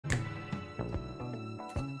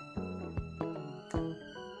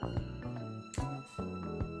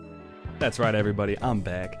That's right, everybody. I'm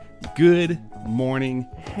back. Good morning.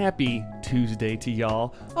 Happy Tuesday to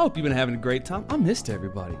y'all. I hope you've been having a great time. I missed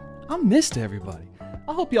everybody.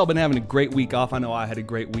 I hope y'all been having a great week off. I know I had a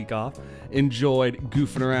great week off. Enjoyed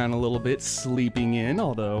goofing around a little bit, sleeping in,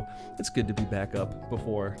 although it's good to be back up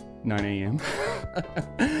before 9 a.m.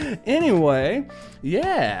 Anyway,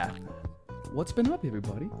 yeah. What's been up,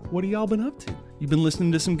 everybody? What have y'all been up to? You been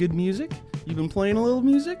listening to some good music? You been playing a little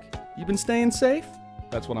music? You been staying safe?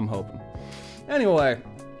 That's what I'm hoping. Anyway,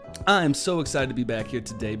 I'm so excited to be back here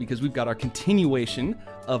today because we've got our continuation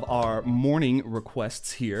of our morning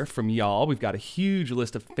requests here from y'all. We've got a huge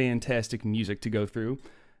list of fantastic music to go through,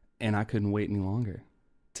 and I couldn't wait any longer.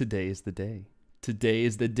 Today is the day. Today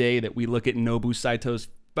is the day that we look at NOBU Saito's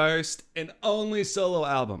first and only solo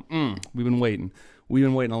album. We've been waiting. We've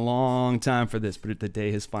been waiting a long time for this, but the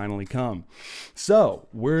day has finally come. So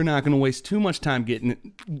we're not going to waste too much time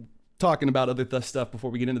talking about other stuff before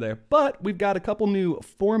we get into there. But we've got a couple new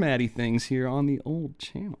formatty things here on the old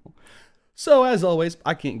channel. So as always,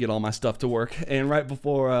 I can't get all my stuff to work. And right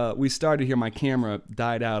before we started here, my camera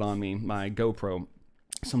died out on me, my GoPro.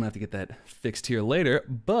 So I'm going to have to get that fixed here later.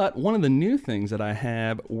 But one of the new things that I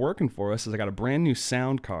have working for us is I got a brand new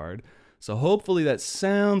sound card. So hopefully that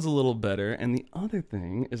sounds a little better. And the other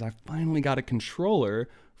thing is I finally got a controller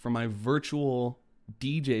for my virtual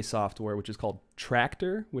DJ software, which is called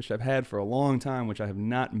Tractor, which I've had for a long time, which I have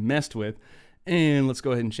not messed with. And let's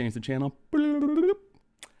go ahead and change the channel.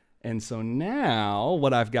 And so now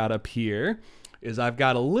what I've got up here is I've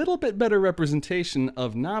got a little bit better representation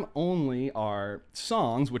of not only our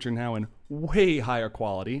songs, which are now in way higher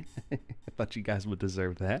quality. I thought you guys would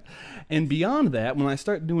deserve that. And beyond that, when I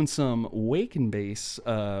start doing some wake and bass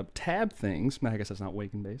tab things, I guess that's not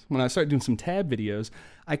wake and bass. When I start doing some tab videos,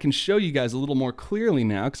 I can show you guys a little more clearly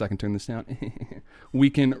now, because I can turn this down. We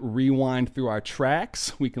can rewind through our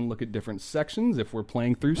tracks. We can look at different sections if we're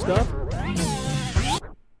playing through stuff.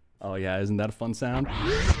 Oh yeah, isn't that a fun sound?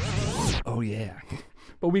 Oh yeah.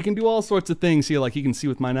 But we can do all sorts of things here, like you can see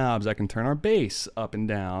with my knobs. I can turn our bass up and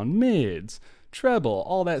down, mids, treble,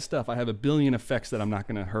 all that stuff. I have a billion effects that I'm not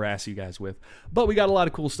going to harass you guys with. But we got a lot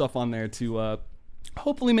of cool stuff on there to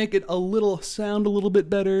hopefully make it sound a little bit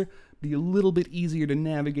better, be a little bit easier to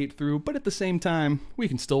navigate through. But at the same time, we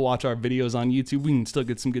can still watch our videos on YouTube. We can still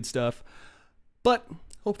get some good stuff. But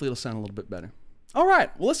hopefully it'll sound a little bit better. All right,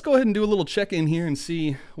 well, let's go ahead and do a little check-in here and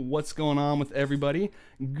see what's going on with everybody.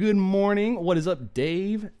 Good morning. What is up,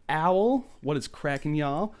 Dave? Owl? What is cracking,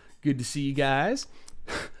 y'all? Good to see you guys.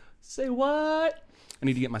 Say what? I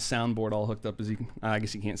need to get my soundboard all hooked up. I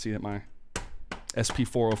guess you can't see that my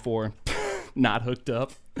SP404 not hooked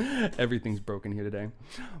up. Everything's broken here today.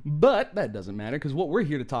 But that doesn't matter, because what we're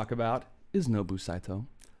here to talk about is NOBU Saito,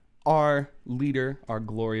 our leader, our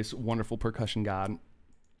glorious, wonderful percussion god.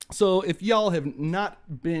 So if y'all have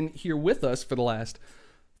not been here with us for the last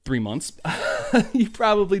 3 months, you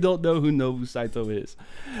probably don't know who NOBU Saito is.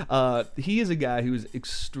 He is a guy who is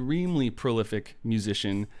extremely prolific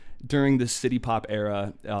musician during the city pop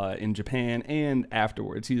era in Japan and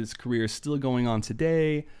afterwards. His career is still going on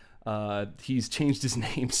today. He's changed his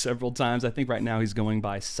name several times. I think right now he's going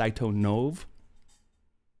by Saito Nov.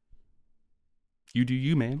 You do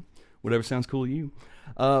you, man. Whatever sounds cool to you.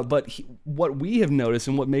 But what we have noticed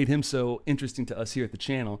and what made him so interesting to us here at the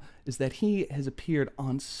channel is that he has appeared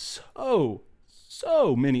on so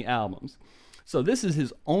many albums. So this is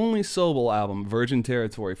his only solo album, Virgin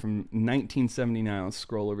Territory, from 1979. Let's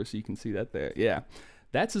scroll over so you can see that there. Yeah,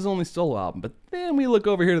 that's his only solo album. But then we look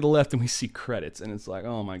over here to the left and we see credits, and it's like,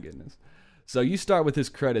 oh my goodness. So you start with his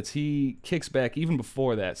credits. He kicks back even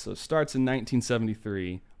before that. So it starts in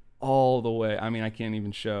 1973 all the way. I mean, I can't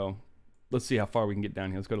even show. Let's see how far we can get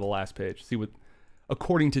down here. Let's go to the last page. See what,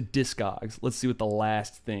 according to Discogs, let's see what the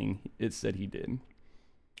last thing it said he did.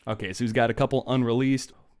 Okay, so he's got a couple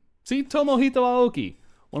unreleased. See, Tomohito Aoki,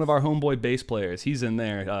 one of our homeboy bass players. He's in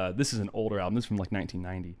there. This is an older album. This is from like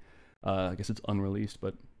 1990. I guess it's unreleased,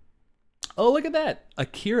 but... Oh, look at that.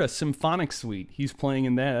 Akira Symphonic Suite. He's playing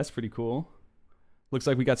in that. That's pretty cool. Looks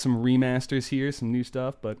like we got some remasters here, some new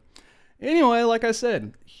stuff. But anyway, like I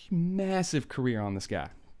said, massive career on this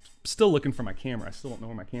guy. Still looking for my camera. I still don't know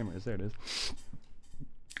where my camera is. There it is.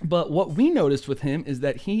 But what we noticed with him is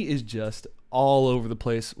that he is just all over the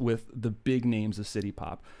place with the big names of city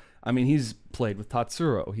pop. I mean, he's played with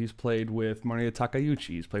Tatsuro. He's played with Maria Takeuchi.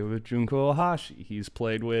 He's played with Junko Ohashi. He's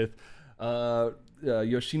played with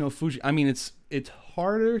Yoshino Fuji. I mean, it's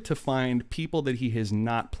harder to find people that he has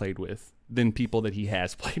not played with than people that he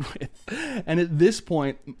has played with. And at this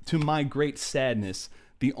point, to my great sadness,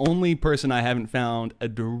 the only person I haven't found a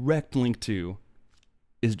direct link to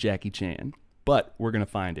is Jackie Chan. But we're going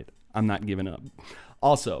to find it. I'm not giving up.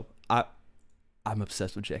 Also, I'm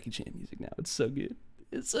obsessed with Jackie Chan music now. It's so good.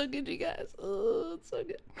 It's so good, you guys. Oh, it's so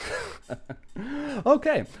good.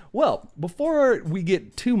 Okay, well, before we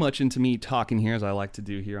get too much into me talking here, as I like to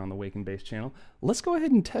do here on the Wake and Base channel, let's go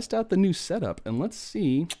ahead and test out the new setup, and let's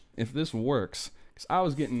see if this works. Because I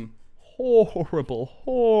was getting horrible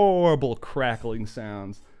crackling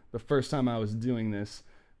sounds the first time I was doing this,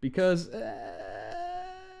 because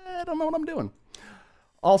I don't know what I'm doing.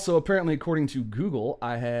 Also, apparently, according to Google,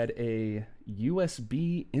 I had a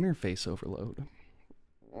USB interface overload.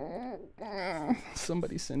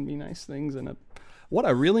 Somebody send me nice things. And what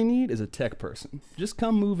I really need is a tech person. Just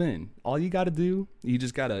come move in. All you got to do, you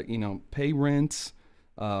just got to, you know, pay rent,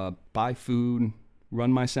 buy food,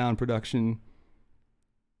 run my sound production,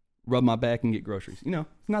 rub my back and get groceries. You know,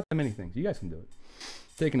 it's not that many things. You guys can do it.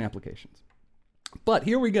 Taking applications. But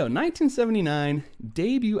here we go. 1979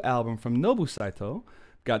 debut album from NOBU Saito.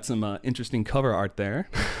 Got some interesting cover art there.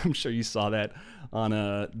 I'm sure you saw that on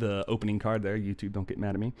the opening card there. YouTube, don't get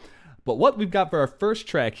mad at me. But what we've got for our first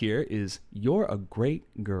track here is You're a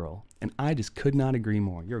Great Girl. And I just could not agree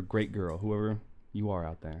more. You're a great girl, whoever you are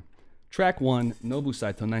out there. Track 1, NOBU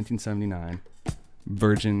Saito, 1979,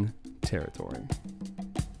 Virgin Territory.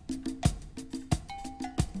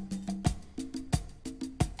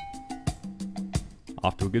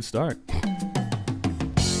 Off to a good start.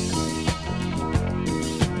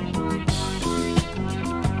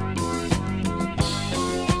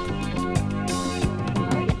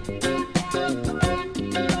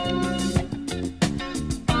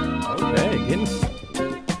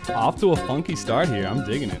 Off to a funky start here. I'm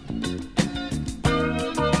digging it.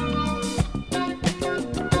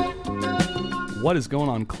 What is going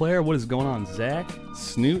on, Claire? What is going on, Zach?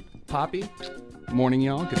 Snoot? Poppy? Morning,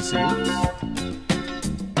 y'all. Good to see you.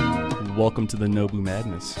 Welcome to the NOBU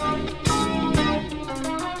Madness.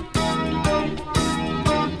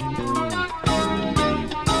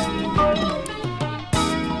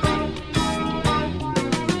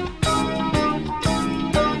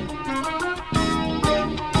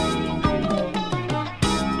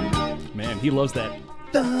 He loves that.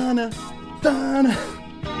 Donna, Donna.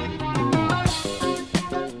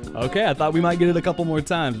 Okay, I thought we might get it a couple more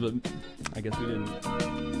times, but I guess we didn't.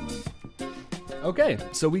 Okay,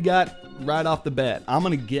 so we got right off the bat. I'm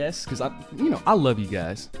gonna guess because I love you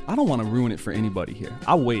guys. I don't want to ruin it for anybody here.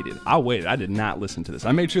 I waited. I did not listen to this.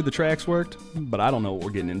 I made sure the tracks worked, but I don't know what we're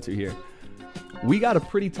getting into here. We got a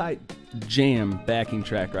pretty tight jam backing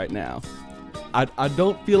track right now. I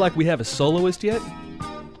don't feel like we have a soloist yet.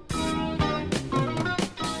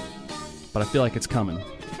 But I feel like it's coming.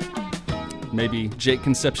 Maybe Jake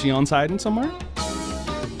Concepcion's hiding somewhere?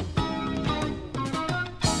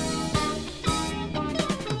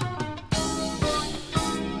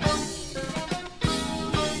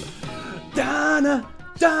 Donna,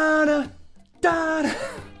 Donna, Donna.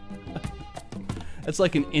 That's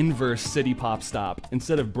like an inverse city pop stop.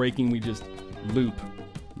 Instead of breaking, we just loop,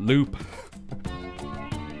 loop.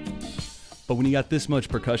 But when you got this much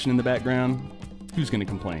percussion in the background, who's gonna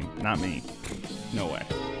complain? Not me. No way.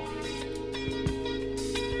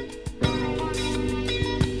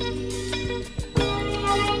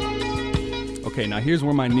 Okay, now here's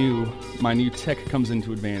where my new tech comes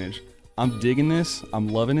into advantage. I'm digging this. I'm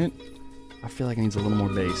loving it. I feel like it needs a little more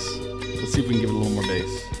bass. Let's see if we can give it a little more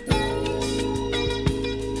bass.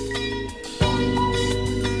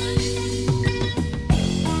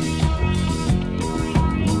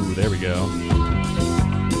 Ooh, there we go.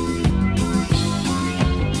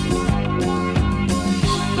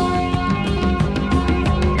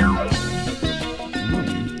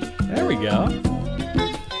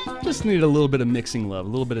 Just need a little bit of mixing love, a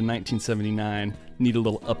little bit of 1979. Need a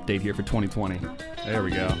little update here for 2020. There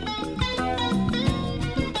we go.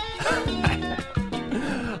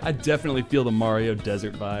 I definitely feel the Mario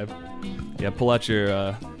Desert vibe. Yeah, pull out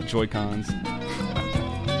your Joy-Cons.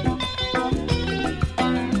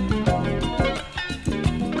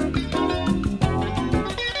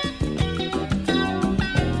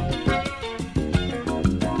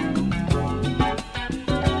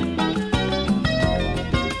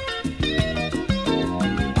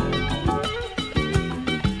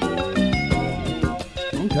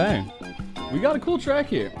 Okay, we got a cool track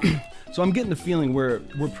here. So I'm getting the feeling we're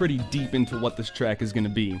pretty deep into what this track is going to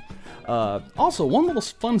be. Also, one little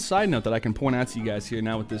fun side note that I can point out to you guys here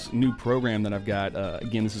now with this new program that I've got.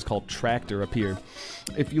 Again, this is called Tractor up here.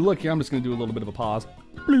 If you look here, I'm just going to do a little bit of a pause.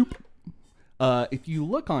 Bloop. If you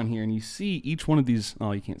look on here and you see each one of these,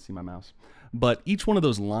 oh, you can't see my mouse, but each one of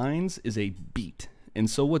those lines is a beat. And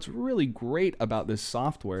so what's really great about this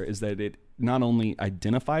software is that it not only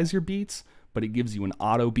identifies your beats, but it gives you an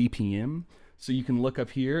auto BPM. So you can look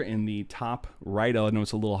up here in the top right. I know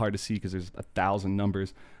it's a little hard to see because there's 1,000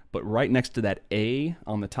 numbers, but right next to that A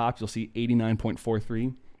on the top, you'll see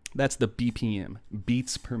 89.43. That's the BPM,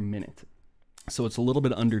 beats per minute. So it's a little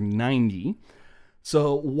bit under 90.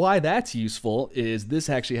 So why that's useful is this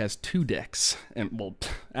actually has 2 decks. And well,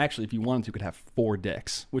 actually, if you wanted to, you could have 4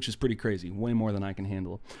 decks, which is pretty crazy, way more than I can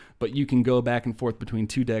handle. But you can go back and forth between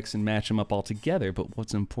 2 decks and match them up all together. But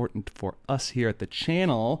what's important for us here at the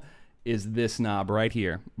channel is this knob right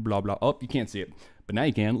here. Blah, blah. Oh, you can't see it, but now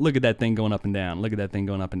you can. Look at that thing going up and down. Look at that thing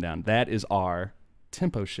going up and down. That is our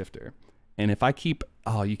tempo shifter. And if I keep,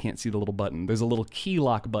 oh, you can't see the little button. There's a little key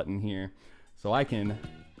lock button here. So I can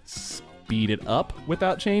speed it up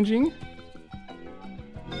without changing.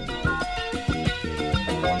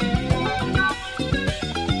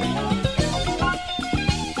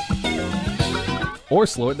 Or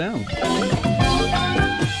slow it down.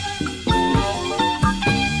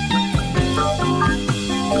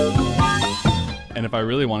 And if I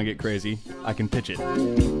really want to get crazy, I can pitch it.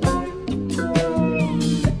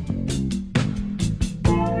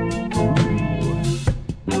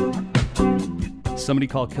 Somebody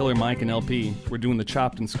call Killer Mike and LP. We're doing the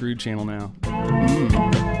Chopped and Screwed channel now.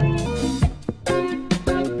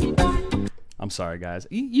 I'm sorry, guys.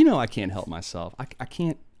 You know I can't help myself. I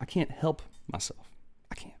can't help myself.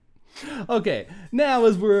 I can't. Okay, now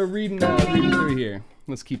as we're reading through here,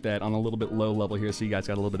 let's keep that on a little bit low level here so you guys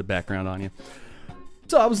got a little bit of background on you.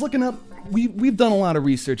 So I was looking up, we've done a lot of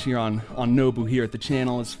research here on NOBU here at the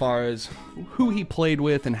channel as far as who he played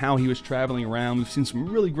with and how he was traveling around. We've seen some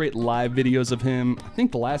really great live videos of him. I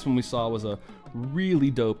think the last one we saw was a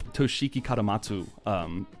really dope Toshiki Katamatsu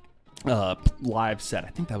live set. I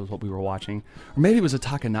think that was what we were watching. Or maybe it was a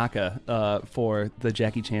Takanaka for the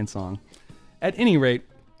Jackie Chan song. At any rate,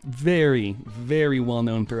 very, very well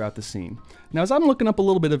known throughout the scene. Now, as I'm looking up a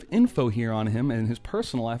little bit of info here on him and his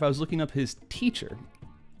personal life, I was looking up his teacher,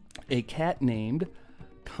 a cat named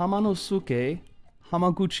Kamanosuke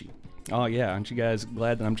Hamaguchi. Oh yeah, aren't you guys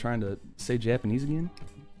glad that I'm trying to say Japanese again?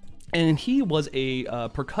 And he was a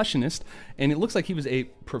percussionist, and it looks like he was a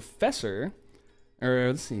professor, or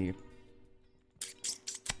let's see.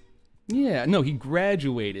 Yeah, no, he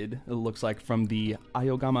graduated, it looks like, from the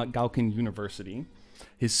Ayogama Gauken University.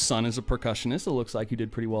 His son is a percussionist. It looks like he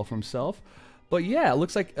did pretty well for himself. But yeah, it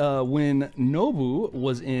looks like when NOBU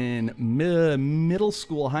was in middle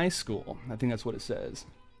school, high school, I think that's what it says.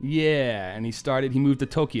 Yeah, and he moved to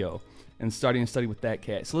Tokyo and started to study with that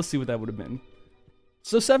cat. So let's see what that would have been.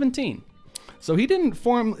 So 17. So he didn't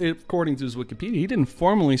according to his Wikipedia, he didn't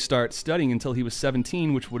formally start studying until he was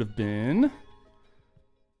 17, which would have been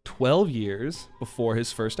 12 years before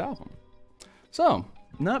his first album. So,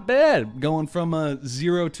 not bad, going from a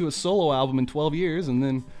 0 to a solo album in 12 years and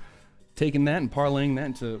then taking that and parlaying that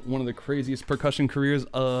into one of the craziest percussion careers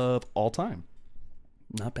of all time.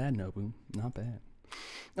 Not bad, NOBU, not bad.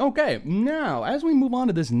 Okay, now, as we move on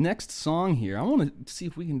to this next song here, I want to see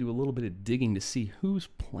if we can do a little bit of digging to see who's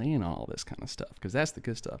playing all this kind of stuff, because that's the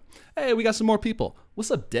good stuff. Hey, we got some more people.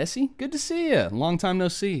 What's up, Desi? Good to see you. Long time no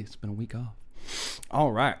see. It's been a week off.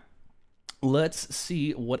 All right. Let's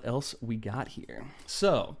see what else we got here.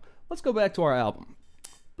 So, let's go back to our album.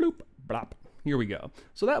 Bloop, blop. Here we go.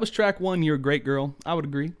 So that was track 1, You're a Great Girl. I would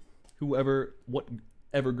agree.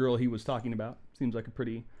 Whatever girl he was talking about. Seems like a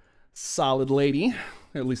pretty solid lady.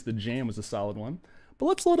 At least the jam was a solid one. But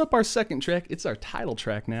let's load up our second track. It's our title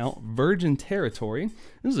track now, Virgin Territory.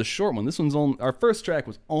 This is a short one. This one's our first track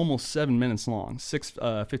was almost 7 minutes long,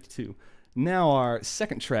 6:52. Now our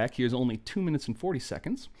second track here is only 2 minutes and 40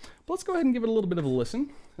 seconds. But let's go ahead and give it a little bit of a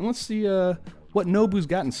listen. And let's see what NOBU's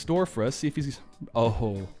got in store for us. See if he's...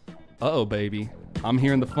 Uh-oh, baby. I'm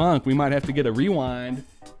hearing the funk. We might have to get a rewind.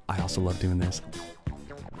 I also love doing this.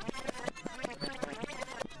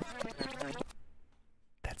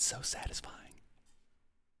 That's so satisfying.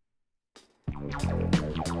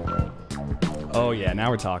 Oh yeah, now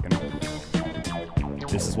we're talking.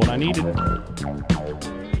 This is what I needed.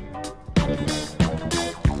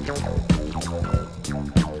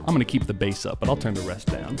 I'm gonna keep the bass up, but I'll turn the rest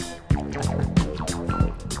down.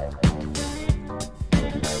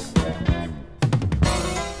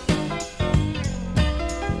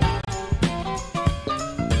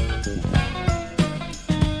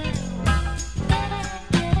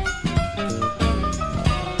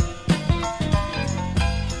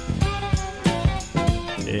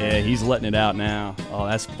 Yeah, he's letting it out now. Oh,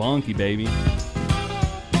 that's funky, baby.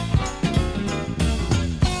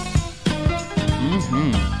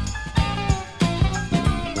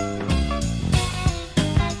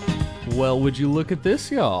 Well, would you look at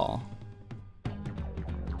this, y'all?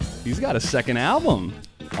 He's got a second album.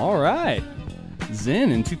 All right.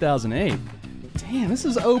 Zen in 2008. Damn, this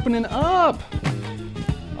is opening up.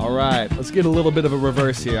 All right, let's get a little bit of a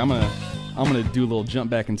reverse here. I'm gonna do a little jump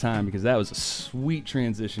back in time because that was a sweet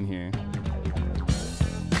transition here.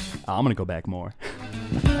 I'm gonna go back more.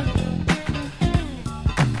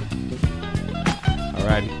 All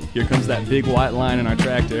right, here comes that big white line in our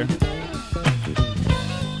tractor.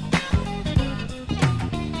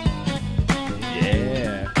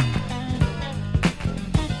 Yeah.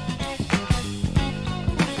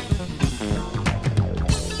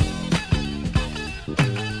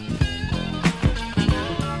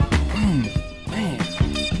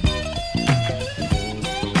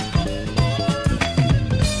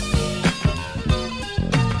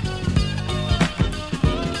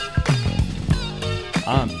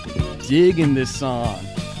 I'm digging this song.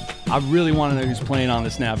 I really want to know who's playing on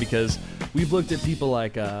this now because we've looked at people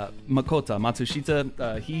like Makota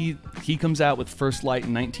Matsushita. He comes out with First Light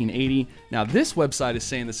in 1980. Now this website is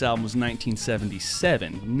saying this album was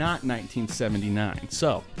 1977, not 1979.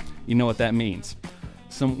 So you know what that means.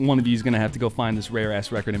 One of you is gonna have to go find this rare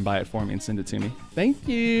ass record and buy it for me and send it to me. Thank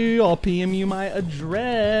you. I'll PM you my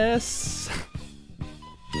address.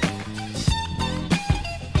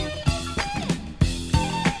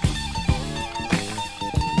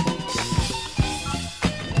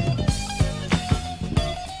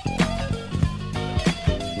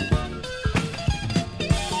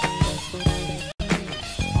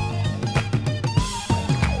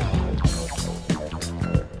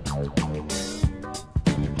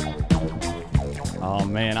 Oh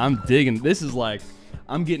man, I'm digging. This is like,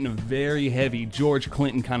 I'm getting a very heavy George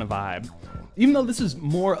Clinton kind of vibe. Even though this is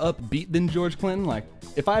more upbeat than George Clinton, like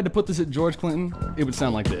if I had to put this at George Clinton, it would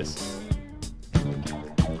sound like this.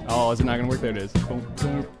 Oh, is it not gonna work? There it is. Boom,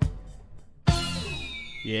 boom.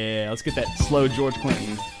 Yeah, let's get that slow George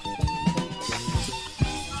Clinton.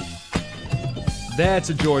 That's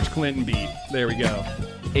a George Clinton beat. There we go.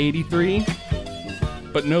 83.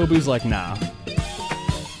 But Nobu's like, nah.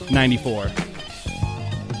 94.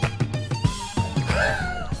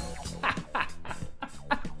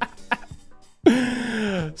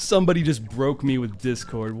 Somebody just broke me with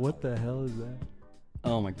Discord. What the hell is that?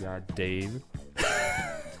 Oh my god, Dave.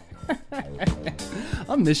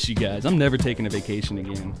 I miss you guys. I'm never taking a vacation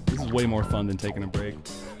again. This is way more fun than taking a break.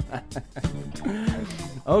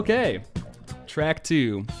 Okay, track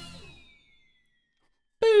 2.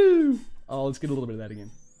 Boo! Oh, let's get a little bit of that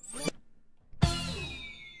again.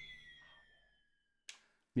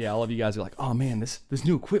 Yeah, all of you guys are like, oh man, this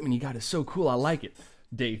new equipment you got is so cool. I like it.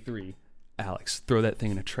 Day 3. Alex, throw that thing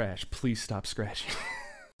in the trash. Please stop scratching.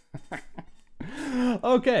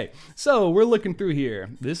 Okay, so we're looking through here.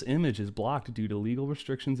 This image is blocked due to legal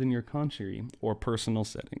restrictions in your country or personal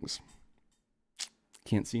settings.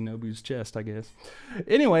 Can't see Nobu's chest, I guess.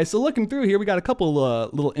 Anyway, so looking through here, we got a couple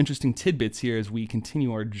little interesting tidbits here as we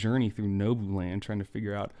continue our journey through Nobu land, trying to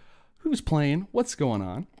figure out who's playing, what's going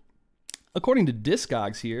on. According to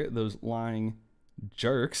Discogs here, those lying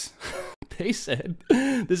jerks, they said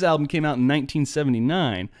this album came out in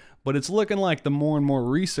 1979, but it's looking like the more and more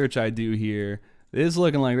research I do here, it's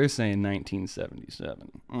looking like they're saying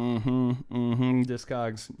 1977.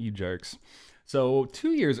 Discogs, you jerks. So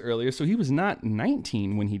 2 years earlier, so he was not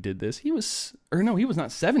 19 when he did this. He was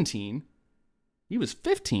not 17. He was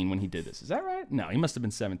 15 when he did this. Is that right? No, he must have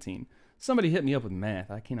been 17. Somebody hit me up with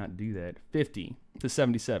math. I cannot do that. 50 to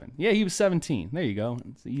 77. Yeah, he was 17. There you go.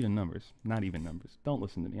 It's even numbers, not even numbers. Don't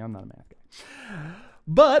listen to me. I'm not a math guy.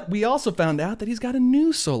 But we also found out that he's got a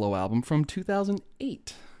new solo album from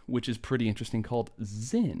 2008, which is pretty interesting, called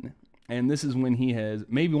Zen. And this is when he has,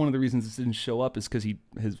 maybe one of the reasons this didn't show up is because he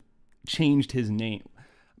has changed his name.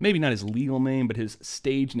 Maybe not his legal name, but his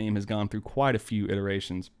stage name has gone through quite a few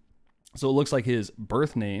iterations. So it looks like his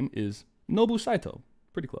birth name is NOBU Saito.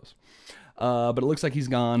 Pretty close. But it looks like he's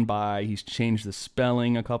changed the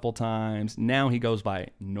spelling a couple times. Now he goes by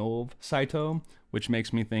Nov Saito, which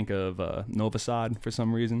makes me think of Novi Sad for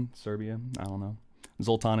some reason. Serbia, I don't know.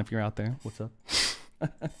 Zoltan, if you're out there, what's up?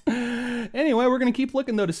 Anyway, we're going to keep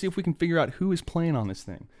looking, though, to see if we can figure out who is playing on this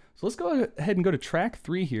thing. So let's go ahead and go to track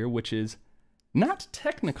 3 here, which is not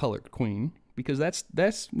Technicolor Queen, because that's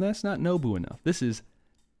not Nobu enough. This is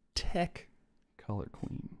Tech Color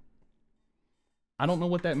Queen. I don't know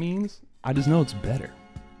what that means. I just know it's better.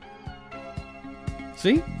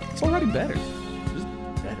 See? It's already better. Just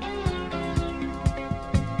better.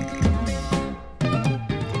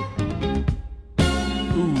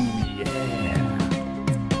 Ooh, yeah.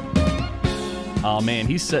 Oh man,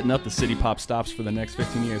 he's setting up the city pop stops for the next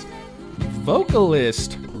 15 years.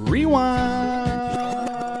 Vocalist, rewind.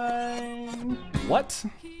 What?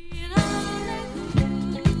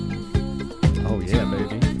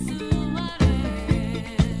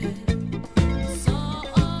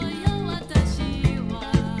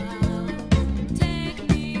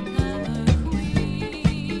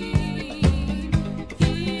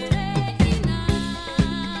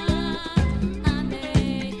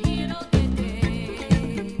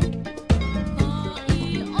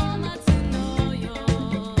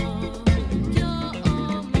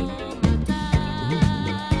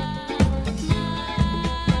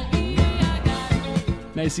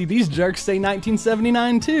 see, these jerks say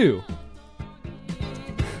 1979 too.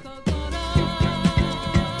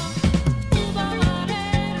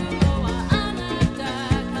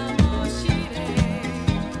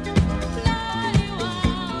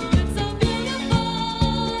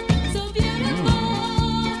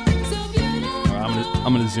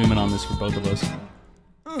 I'm gonna zoom in on this for both of us.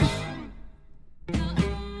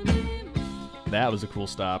 That was a cool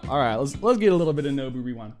stop. All right, let's get a little bit of NOBU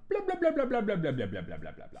rewind. Blah blah blah blah blah blah blah blah blah blah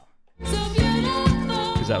blah blah blah.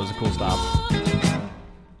 Because that was a cool stop.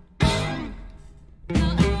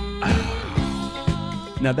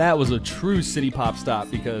 Now that was a true city pop stop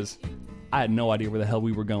because I had no idea where the hell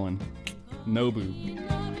we were going. NOBU.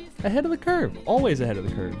 Ahead of the curve. Always ahead of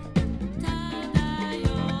the curve.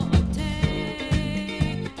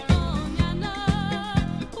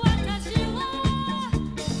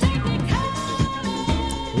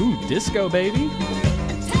 Ooh, disco, baby.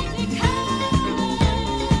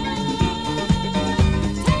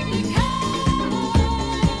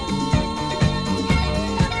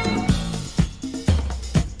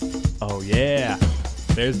 Oh, yeah.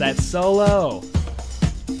 There's that solo.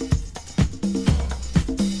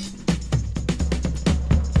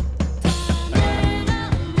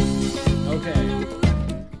 Okay.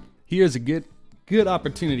 Here's a good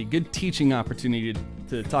opportunity, good teaching opportunity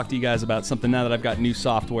to talk to you guys about something now that I've got new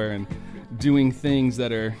software and doing things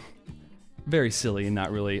that are very silly and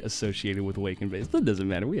not really associated with Wake and Base. That doesn't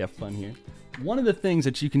matter, we have fun here. One of the things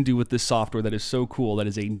that you can do with this software that is so cool, that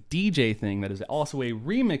is a DJ thing, that is also a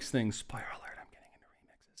remix thing, spoiler alert, I'm getting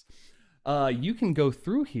into remixes. You can go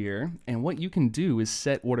through here, and what you can do is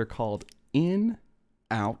set what are called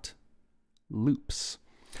in-out loops.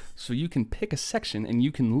 So you can pick a section and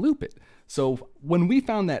you can loop it. So when we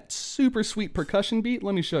found that super sweet percussion beat,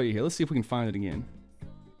 let me show you here. Let's see if we can find it again.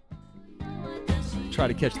 Try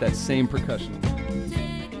to catch that same percussion.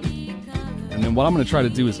 And then what I'm gonna try to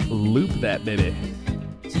do is loop that, baby.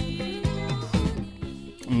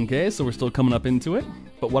 Okay, so we're still coming up into it.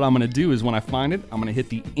 But what I'm gonna do is when I find it, I'm gonna hit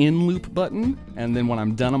the in loop button. And then when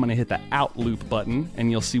I'm done, I'm gonna hit the out loop button and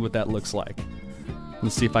you'll see what that looks like.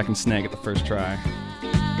 Let's see if I can snag it the first try.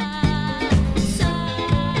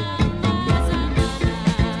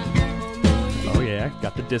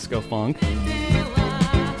 Got the disco funk.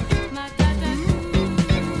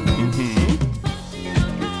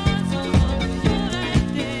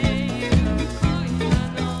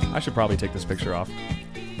 I should probably take this picture off.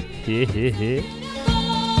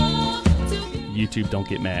 YouTube, don't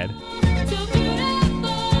get mad. All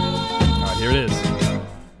right, here it is.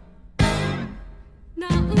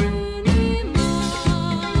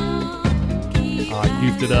 Oh, I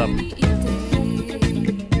goofed it up.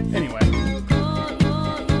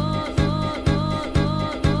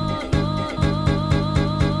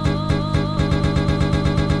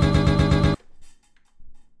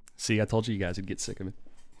 See, I told you guys would get sick of it.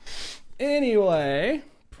 Anyway,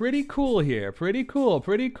 pretty cool here. Pretty cool,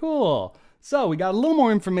 pretty cool. So we got a little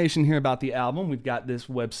more information here about the album. We've got this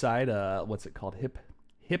website, what's it called? I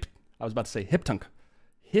was about to say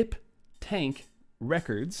Hip Tank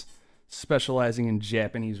Records, specializing in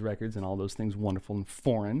Japanese records and all those things wonderful and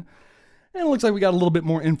foreign. And it looks like we got a little bit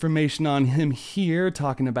more information on him here,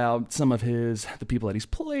 talking about some of the people that he's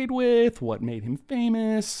played with, what made him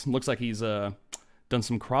famous. Looks like he's done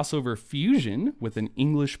some crossover fusion with an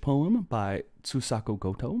English poem by Tsusako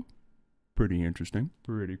Goto. Pretty interesting.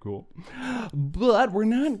 Pretty cool. But we're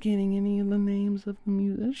not getting any of the names of the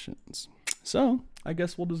musicians. So I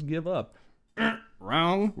guess we'll just give up.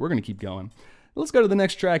 Wrong. We're going to keep going. Let's go to the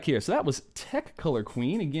next track here. So that was Tech Color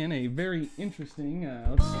Queen. Again, a very interesting...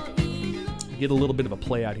 let's get a little bit of a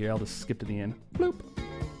play out here. I'll just skip to the end. Bloop.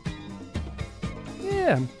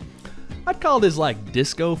 Yeah. I'd call this like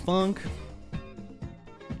disco funk.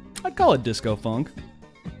 I'd call it disco funk.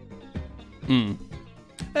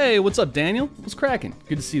 Hey, what's up, Daniel? What's cracking?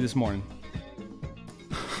 Good to see you this morning.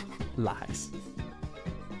 Lies.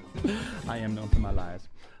 I am known for my lies.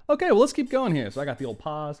 Okay, well, let's keep going here. So I got the old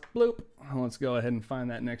pause. Bloop. Let's go ahead and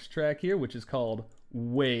find that next track here, which is called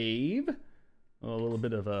Wave. A little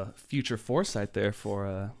bit of a future foresight there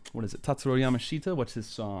for, what is it, Tatsuro Yamashita? What's his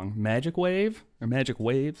song? Magic Wave? Or Magic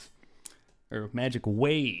Waves? Or Magic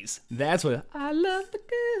Ways. That's what... I love the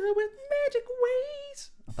girl with magic ways.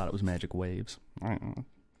 I thought it was Magic Waves. I don't know.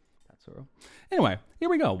 That's all. Anyway, here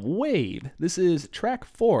we go. Wave. This is track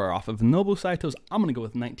 4 off of NOBU Saito's, I'm going to go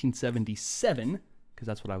with 1977, because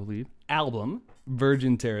that's what I believe, album,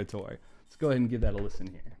 Virgin Territory. Let's go ahead and give that a listen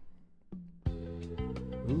here.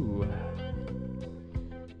 Ooh.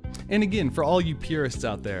 And again, for all you purists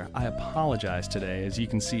out there, I apologize today. As you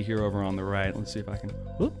can see here over on the right. Let's see if I can...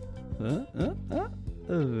 Whoop.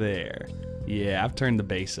 there. Yeah, I've turned the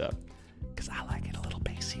bass up because I like it a little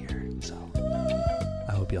bassier. So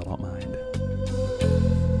I hope y'all don't mind.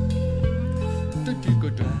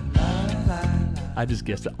 I just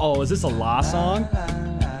guessed it. Oh, is this a La song?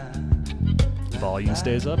 Volume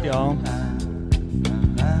stays up, y'all.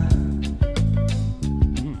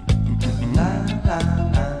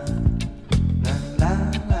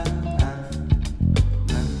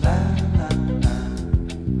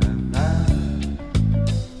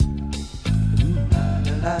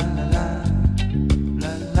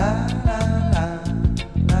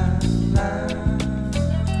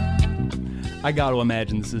 I gotta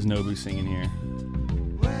imagine this is NOBU singing here.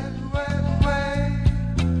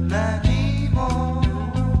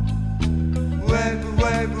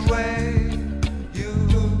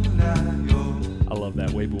 I love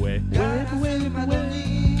that wave away.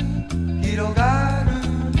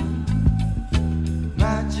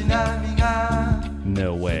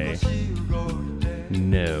 No way.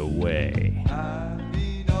 No way.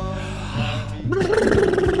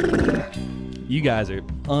 You guys are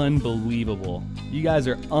unbelievable. You guys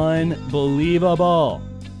are unbelievable.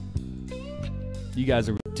 You guys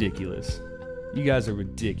are ridiculous. You guys are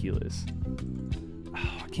ridiculous.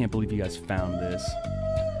 Oh, I can't believe you guys found this.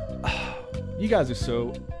 Oh, you guys are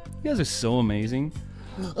so amazing.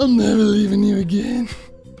 I'm never leaving you again.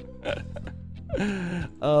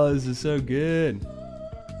 Oh, this is so good.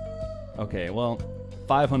 Okay, well,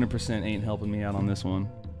 500% ain't helping me out on this one.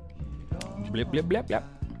 Blip, blip, blip, blip.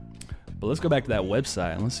 But let's go back to that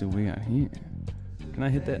website and let's see what we got here. Can I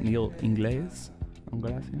hit that in the old Inglés?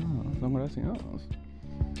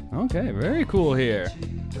 Okay, very cool here.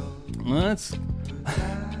 Let's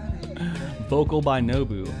vocal by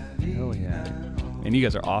NOBU. Hell yeah. And you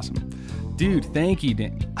guys are awesome. Dude, thank you,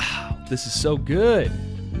 Dan. Oh, this is so good.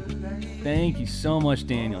 Thank you so much,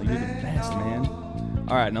 Daniel. You're the best, man.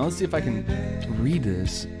 All right, now let's see if I can read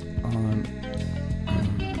this on...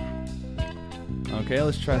 Okay,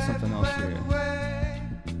 let's try something else here.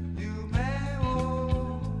 Zoom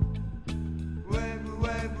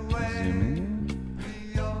in.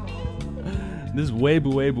 This way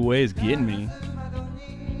is getting me.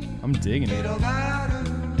 I'm digging it.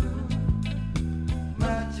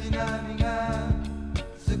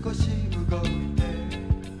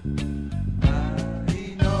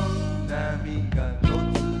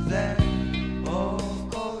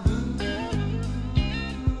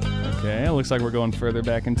 Okay, looks like we're going further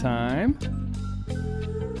back in time.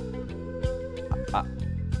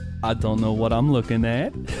 I don't know what I'm looking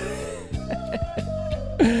at.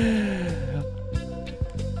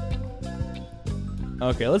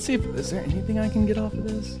 Okay, let's see if is there anything I can get off of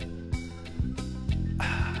this?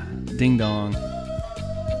 Ding dong.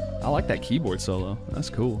 I like that keyboard solo. That's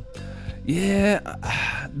cool. Yeah,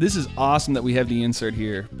 this is awesome that we have the insert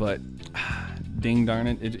here, but ding darn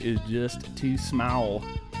it, it is just too small.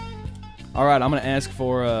 All right, I'm gonna ask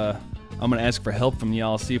for help from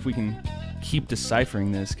y'all. See if we can keep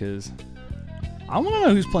deciphering this, cause I want to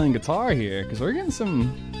know who's playing guitar here, cause we're getting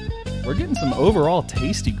some overall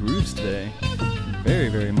tasty grooves today. Very,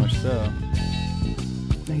 very much so.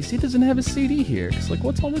 Now you see, it doesn't have a CD here. Cause like,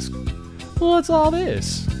 what's all this? What's all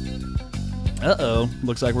this? Uh-oh.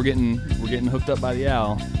 Looks like we're getting hooked up by the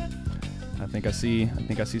owl. I think I see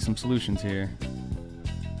some solutions here.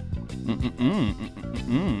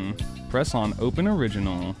 Press on open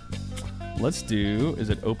original. Let's do,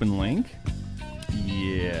 is it open link?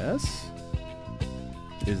 Yes.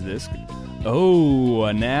 Is this?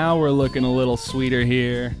 Oh, now we're looking a little sweeter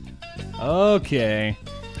here. Okay.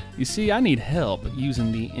 You see, I need help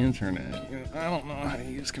using the internet. I don't know how to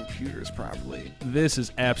use computers properly. This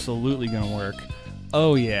is absolutely gonna work.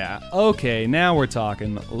 Oh yeah. Okay, now we're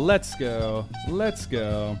talking. Let's go. Let's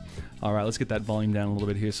go. All right, let's get that volume down a little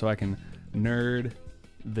bit here so I can nerd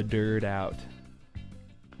the dirt out.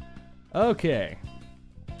 Okay.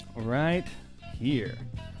 Right here.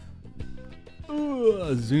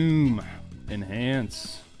 Zoom.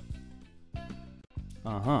 Enhance.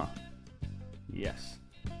 Uh-huh. Yes.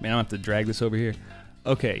 Man, I don't have to drag this over here.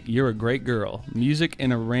 Okay, You're a Great Girl. Music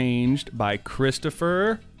and arranged by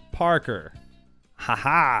Christopher Parker.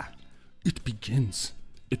 Haha. It begins.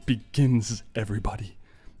 It begins, everybody.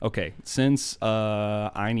 Okay, since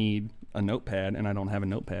I need a notepad and I don't have a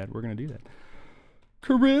notepad, we're gonna do that.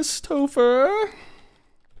 Christopher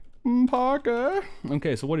Parker.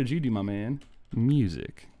 Okay, so what did you do, my man?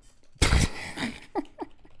 Music.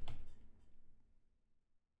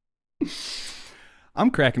 I'm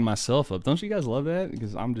cracking myself up. Don't you guys love that?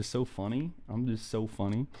 Because I'm just so funny. I'm just so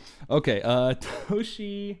funny. Okay,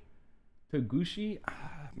 Togushi.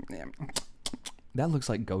 That looks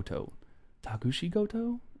like Goto. Taguchi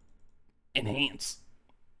Goto? Enhance.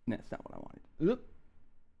 That's not what I wanted. Oop.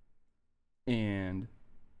 And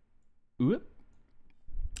oop.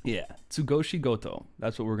 Yeah, Tsugoshi Goto.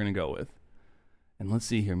 That's what we're gonna go with. And let's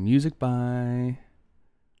see here. Music by,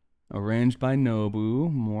 arranged by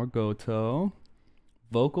NOBU. More Goto.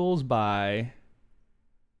 Vocals by,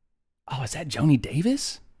 oh, is that Joni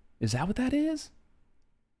Davis? Is that what that is?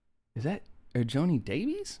 Is that Joni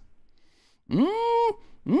Davies?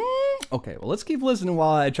 Okay, well, let's keep listening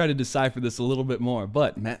while I try to decipher this a little bit more.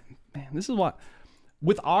 But, man, this is what,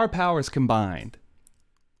 with our powers combined,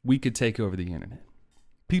 we could take over the internet.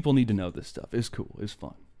 People need to know this stuff. It's cool. It's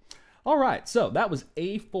fun. All right, so that was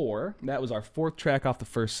A4. That was our 4th track off the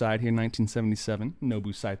first side here, 1977.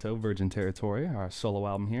 NOBU Saito, Virgin Territory, our solo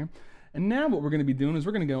album here. And now what we're going to be doing is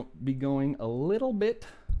we're going to be going a little bit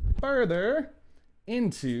further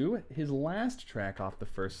into his last track off the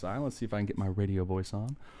first side. Let's see if I can get my radio voice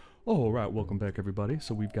on. All right, welcome back, everybody.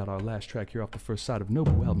 So we've got our last track here off the first side of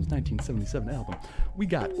NOBU Album's 1977 album. We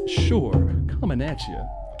got Sure coming at you.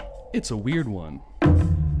 It's a weird one,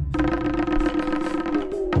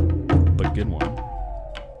 but good one.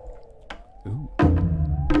 Ooh.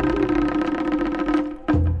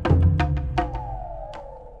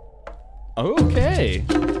 Okay,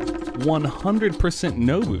 100%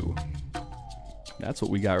 NOBU. That's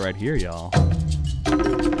what we got right here, y'all.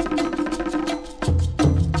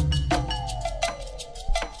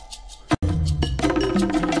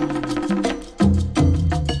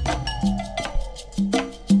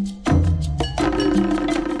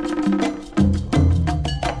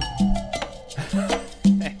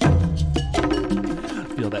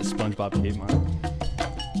 Feel that SpongeBob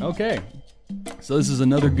caveman. Okay. So this is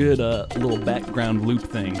another good little background loop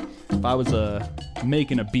thing. If I was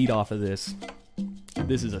making a beat off of this,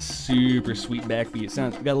 this is a super sweet backbeat. It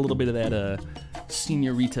sounds got a little bit of that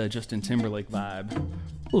Senorita Justin Timberlake vibe.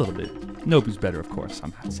 A little bit. NOBU's better, of course.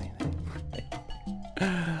 I'm not saying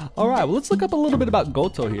that. All right, well, let's look up a little bit about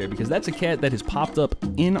Goto here, because that's a cat that has popped up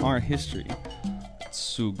in our history.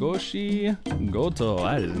 Tsugoshi Goto.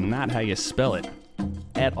 That is not how you spell it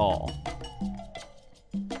at all.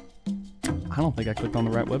 I don't think I clicked on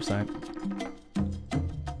the right website.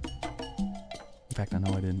 In fact, I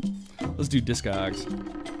know I didn't. Let's do Discogs.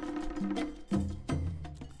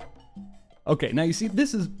 Okay, now you see,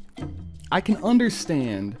 this is, I can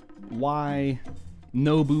understand why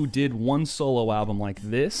NOBU did one solo album like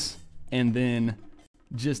this and then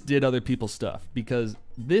just did other people's stuff, because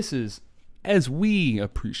this is, as we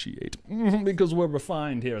appreciate, because we're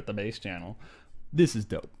refined here at the Bass Channel, this is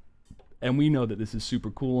dope. And we know that this is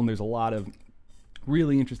super cool, and there's a lot of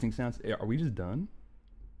really interesting sounds. Are we just done?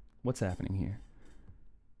 What's happening here?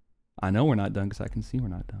 I know we're not done because I can see we're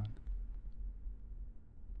not done.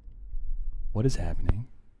 What is happening?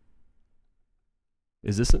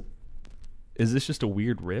 Is this just a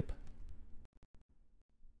weird rip?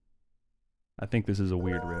 I think this is a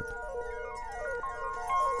weird rip.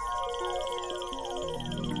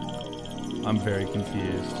 I'm very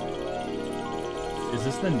confused. Is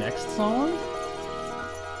this the next song?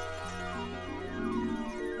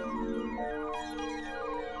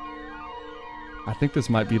 I think this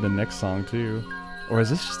might be the next song too. Or is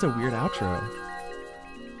this just a weird outro?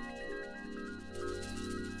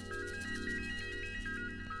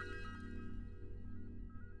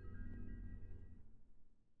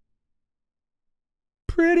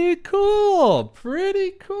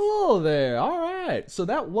 Pretty cool there. All right, so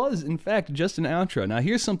that was in fact just an outro. Now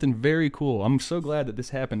here's something very cool. I'm so glad that this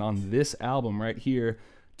happened on this album right here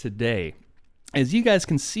today. As you guys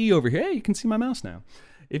can see over here, hey, you can see my mouse now.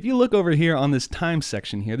 If you look over here on this time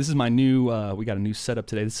section here, this is my new, we got a new setup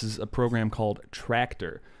today. This is a program called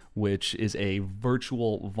Tractor, which is a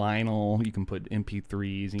virtual vinyl. You can put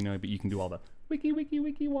MP3s, you know, but you can do all the wiki,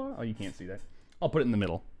 wah. Oh, you can't see that. I'll put it in the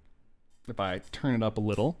middle. If I turn it up a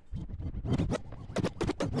little,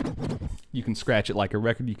 you can scratch it like a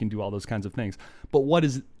record. You can do all those kinds of things. But what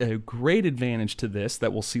is a great advantage to this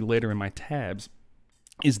that we'll see later in my tabs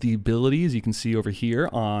is the ability, as you can see over here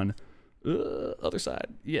on other side.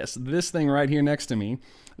 Yes, this thing right here next to me.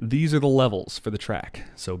 These are the levels for the track.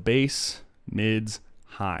 So bass, mids,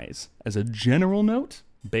 highs. As a general note,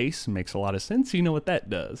 bass makes a lot of sense. You know what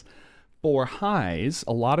that does. For highs,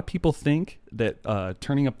 a lot of people think that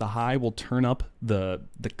turning up the high will turn up the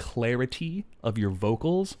clarity of your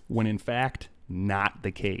vocals, when in fact, not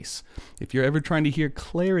the case. If you're ever trying to hear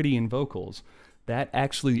clarity in vocals, that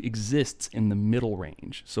actually exists in the middle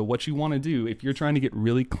range. So what you want to do, if you're trying to get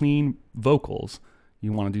really clean vocals,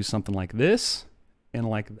 you want to do something like this and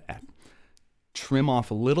like that. Trim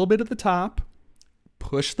off a little bit at the top,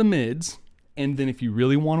 push the mids, and then if you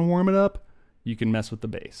really want to warm it up, you can mess with the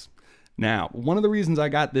bass. Now, one of the reasons I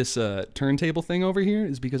got this turntable thing over here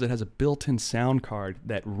is because it has a built-in sound card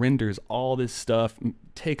that renders all this stuff,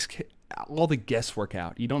 takes all the guesswork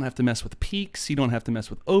out. You don't have to mess with peaks. You don't have to mess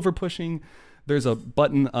with overpushing. There's a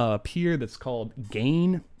button up here that's called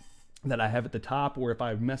gain that I have at the top, where if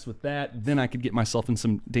I mess with that, then I could get myself in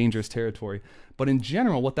some dangerous territory. But in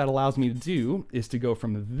general, what that allows me to do is to go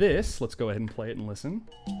from this, let's go ahead and play it and listen.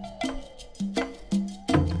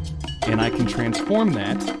 And I can transform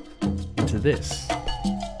that into this.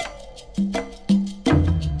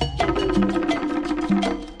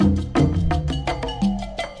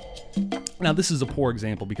 Now this is a poor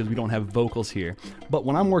example because we don't have vocals here, but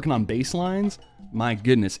when I'm working on bass lines, my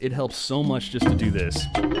goodness, it helps so much just to do this.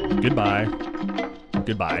 Goodbye,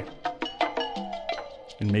 goodbye.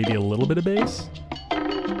 And maybe a little bit of bass.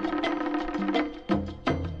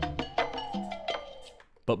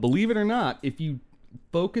 But believe it or not, if you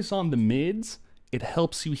focus on the mids, it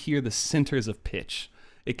helps you hear the centers of pitch.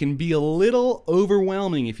 It can be a little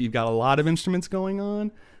overwhelming if you've got a lot of instruments going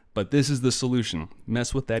on, but this is the solution.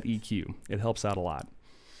 Mess with that EQ. It helps out a lot.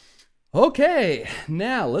 Okay,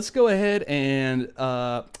 now let's go ahead and,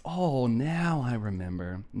 oh, now I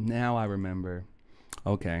remember. Now I remember.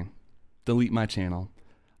 Okay, delete my channel.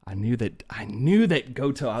 I knew that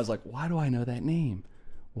Goto. I was like, why do I know that name?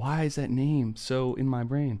 Why is that name so in my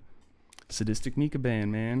brain? Sadistic Nika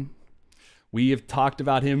Band, man. We have talked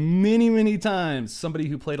about him many, many times. Somebody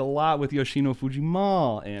who played a lot with Yoshino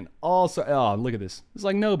Fujima, and also, oh, look at this. It's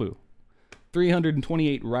like NOBU.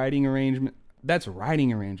 328 writing arrangement. That's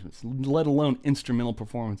writing arrangements, let alone instrumental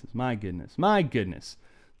performances. My goodness, my goodness.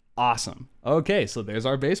 Awesome. Okay, so there's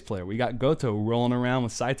our bass player. We got Goto rolling around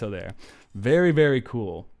with Saito there. Very, very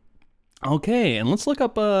cool. Okay, and let's look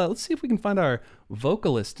up, let's see if we can find our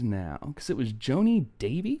vocalist now, because it was Joni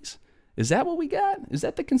Davies. Is that what we got? Is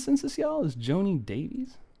that the consensus, y'all? Is Joni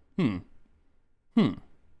Davies?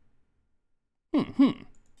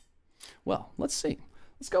 Well, let's see.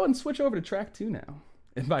 Let's go ahead and switch over to track 2 now.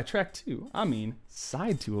 And by track 2, I mean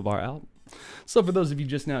side 2 of our album. So for those of you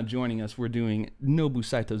just now joining us, we're doing Nobu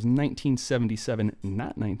Saito's 1977,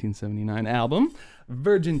 not 1979 album,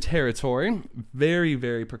 Virgin Territory. Very,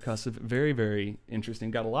 very percussive, very, very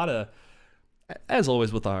interesting. Got a lot of, as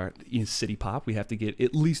always with our city pop, we have to get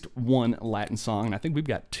at least one Latin song, and I think we've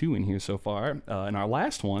got 2 in here so far. And our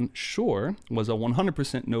last one, Sure, was a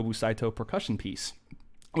 100% Nobu Saito percussion piece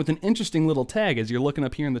with an interesting little tag. As you're looking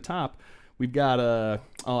up here in the top, we've got a,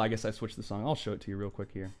 oh, I guess I switched the song. I'll show it to you real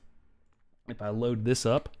quick here. If I load this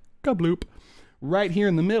up, kabloop, right here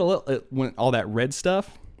in the middle, when all that red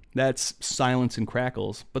stuff, that's silence and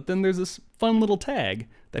crackles. But then there's this fun little tag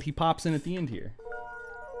that he pops in at the end here.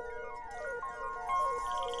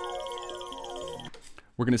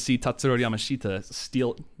 We're going to see Tatsuro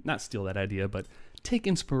Yamashita not steal that idea, but take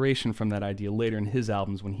inspiration from that idea later in his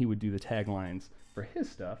albums when he would do the taglines for his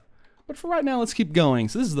stuff. But for right now, let's keep going.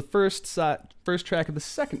 So this is the first track of the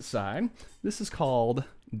second side. This is called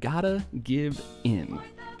Gotta Give In.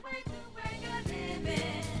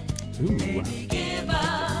 Ooh.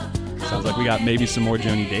 Sounds like we got maybe some more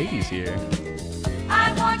Joni Davies here.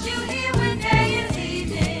 I want you here when day is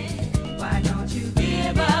evening. Why don't you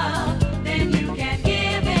give up? Then you can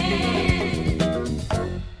give in.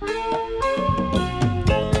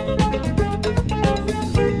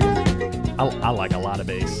 I like a lot of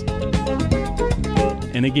bass.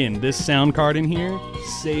 And again, this sound card in here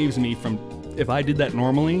saves me from, if I did that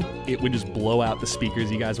normally, it would just blow out the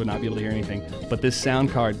speakers. You guys would not be able to hear anything. But this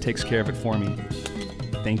sound card takes care of it for me.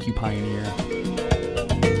 Thank you, Pioneer.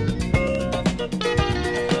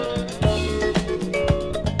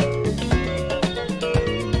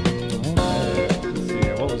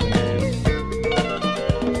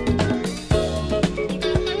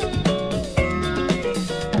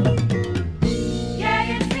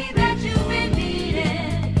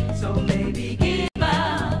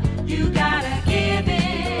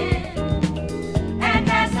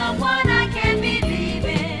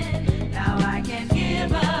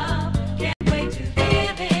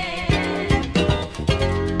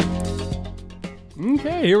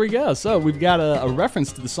 Okay, here we go. So we've got a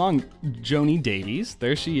reference to the song Joni Davies.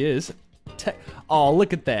 There she is. Oh,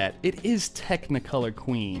 look at that. It is Technicolor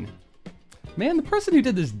Queen. Man, the person who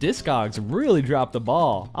did this Discogs really dropped the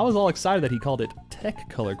ball. I was all excited that he called it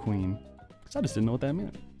Technicolor Queen, because I just didn't know what that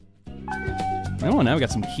meant. Oh, now we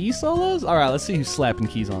got some key solos? All right, let's see who's slapping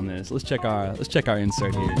keys on this. Let's check our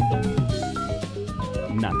insert here.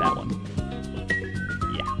 Not that one.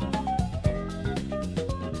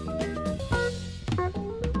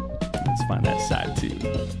 Find that side too.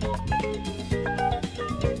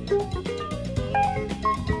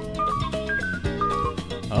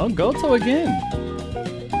 Oh, Goto again.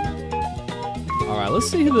 All right, let's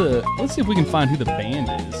see if we can find who the band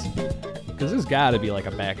is, because there's got to be like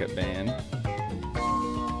a backup band.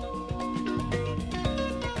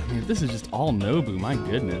 I mean, if this is just all Nobu, my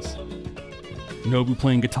goodness. Nobu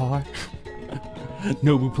playing guitar.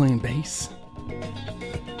 Nobu playing bass.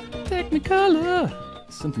 Technicolor.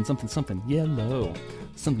 Something, something, something, yellow.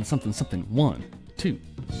 Something, something, something, 1, 2.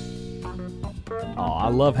 Oh, I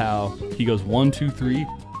love how he goes 1, 2, 3.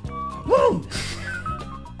 Woo!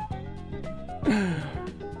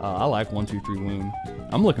 I like 1, 2, 3 wound.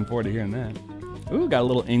 I'm looking forward to hearing that. Ooh, got a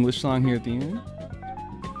little English song here at the end.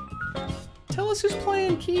 Tell us who's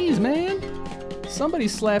playing keys, man.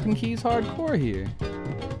 Somebody's slapping keys hardcore here.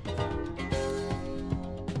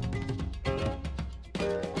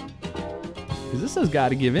 Cause this has got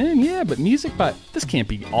to give in, yeah. But music by this can't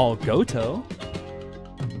be all Goto.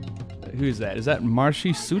 Who is that? Is that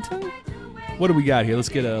Marshi Sutton? What do we got here? Let's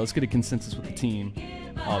get a consensus with the team.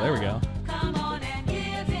 Oh, there we go.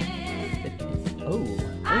 Oh.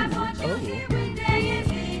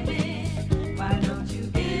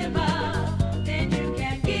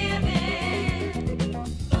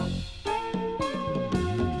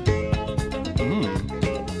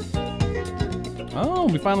 Oh,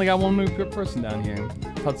 we finally got one new person down here.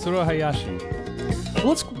 Tatsuro Hayashi.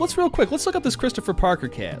 Let's real quick. Let's look up this Christopher Parker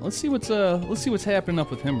cat. Let's see what's happening up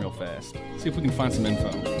with him real fast. See if we can find some info.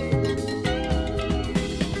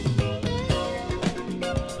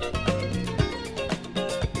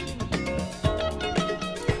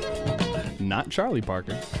 Not Charlie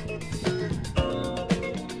Parker.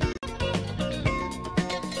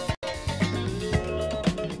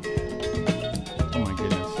 Oh my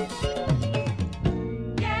goodness.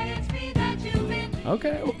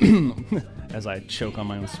 Okay. As I choke on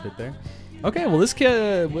my own spit there. Okay, well this kid,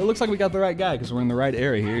 it looks like we got the right guy because we're in the right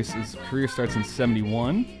area here. His career starts in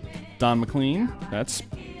 '71. Don McLean, that's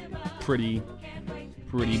pretty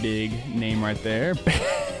big name right there.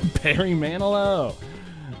 Barry Manilow.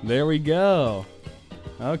 There we go.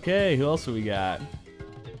 Okay, who else do we got?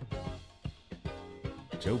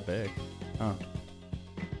 Joe Beck. Huh.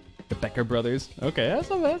 The Becker brothers. Okay, that's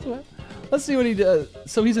not bad. Let's see what he does.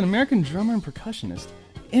 So he's an American drummer and percussionist.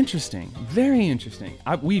 Interesting. Very interesting.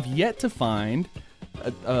 We've yet to find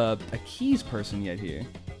a keys person yet here.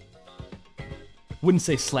 Wouldn't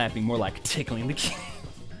say slapping, more like tickling the keys.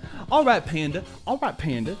 All right, Panda. All right,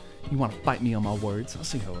 Panda. You want to fight me on my words? I'll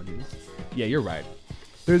see how it is. Yeah, you're right.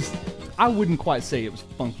 I wouldn't quite say it was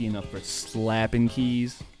funky enough for slapping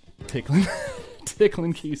keys.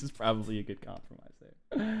 Tickling keys is probably a good compromise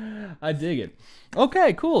there. I dig it.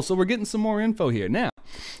 Okay, cool. So we're getting some more info here. Now,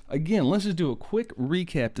 again, let's just do a quick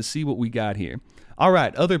recap to see what we got here. All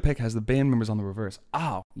right, other pick has the band members on the reverse.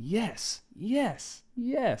 Oh, yes. You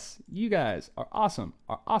guys are awesome,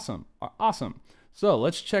 So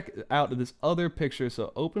let's check out this other picture.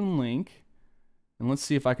 So open link, and let's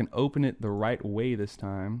see if I can open it the right way this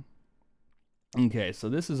time. Okay, so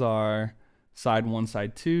this is our side 1,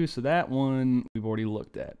 side 2. So that one we've already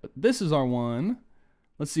looked at, but this is our one.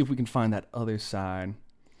 Let's see if we can find that other side.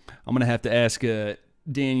 I'm gonna have to ask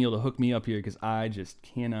Daniel to hook me up here because I just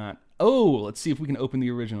cannot. Oh, let's see if we can open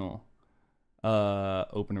the original.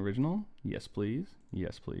 Open original. Yes, please.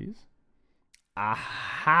 Yes, please.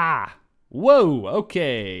 Aha! Whoa,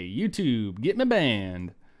 okay. YouTube, get me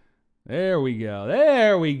banned. There we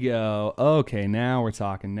go. Okay, now we're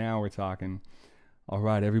talking. All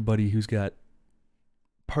right, everybody who's got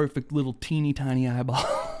perfect little teeny tiny eyeballs.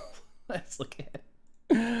 Let's look at it.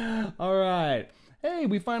 All right. Hey,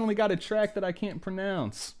 we finally got a track that I can't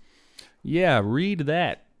pronounce. Yeah, read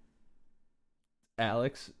that,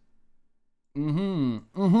 Alex. Okay,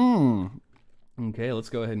 let's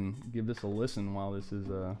go ahead and give this a listen while this is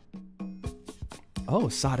Oh,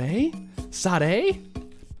 Sade?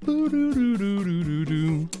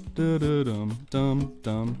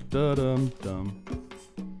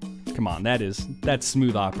 Come on, that's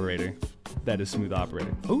Smooth Operator. That is Smooth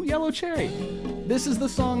Operator. Oh, Yellow Cherry. This is the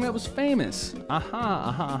song that was famous.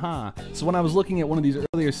 Aha. So when I was looking at one of these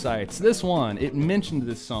earlier sites, this one, it mentioned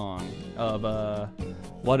this song of, I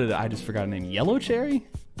just forgot the name. Yellow Cherry?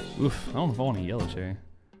 Oof, I don't know if I want a Yellow Cherry.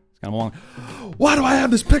 It's kind of long. Why do I have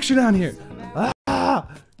this picture down here?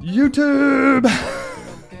 YouTube!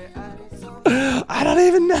 I don't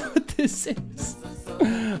even know what this is.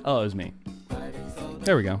 Oh, it was me.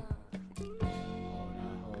 There we go.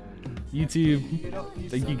 YouTube.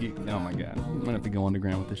 Oh my god. I'm gonna have to go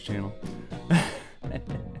underground with this channel.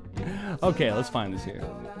 Okay, let's find this here.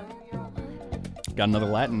 Got another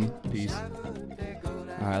Latin piece.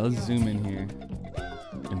 Alright, let's zoom in here.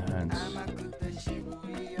 Enhance.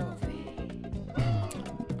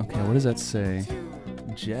 what does that say?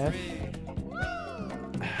 Jeff?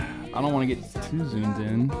 I don't want to get too zoomed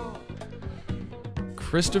in.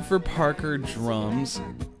 Christopher Parker, drums.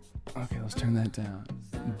 Okay, let's turn that down.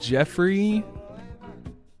 Jeffrey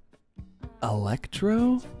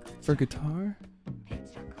Electro for guitar.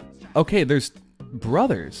 Okay, there's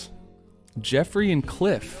brothers. Jeffrey and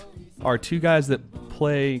Cliff are two guys that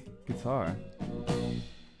play guitar.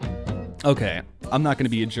 Okay, I'm not gonna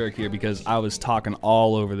be a jerk here because I was talking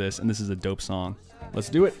all over this and this is a dope song. Let's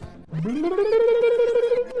do it.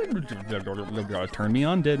 Turn me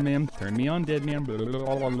on, dead man. Turn me on, dead man.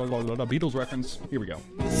 Beatles reference. Here we go.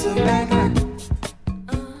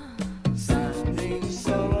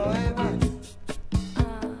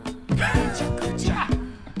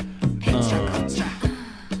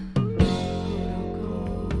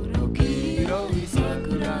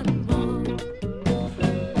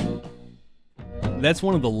 That's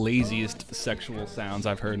one of the laziest sexual sounds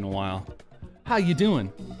I've heard in a while. How you doing?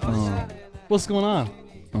 What's going on?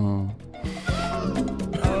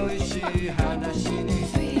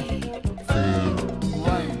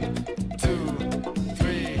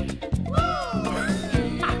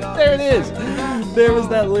 There it is. There was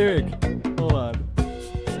that lyric. Hold on.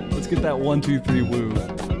 Let's get that 1, 2, 3 woo.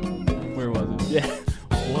 Where was it? Yeah.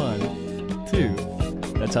 1,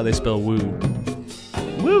 2. That's how they spell woo.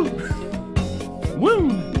 Woo. Woo.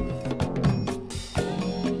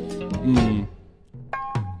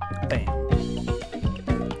 Bam.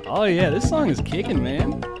 Oh yeah, this song is kicking,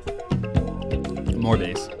 man. More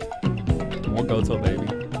bass. More Goto, baby.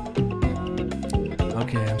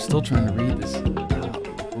 Okay, I'm still trying to read this.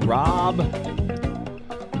 Rob.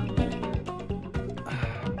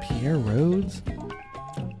 Pierre Rhodes.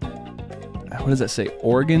 What does that say?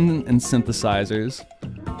 Organ and synthesizers.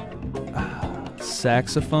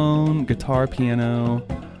 Saxophone, guitar, piano,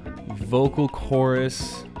 vocal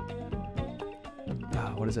chorus.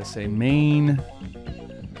 What does that say? Main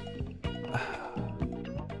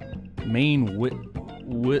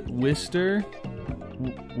Wister.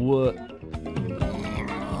 What?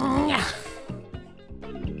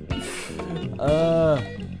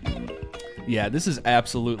 Yeah, this is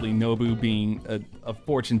absolutely NOBU being a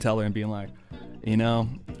fortune teller and being like, you know,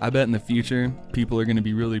 I bet in the future people are going to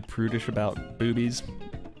be really prudish about boobies,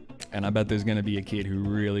 and I bet there's going to be a kid who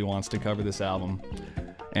really wants to cover this album,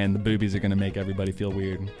 and the boobies are going to make everybody feel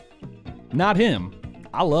weird. Not him.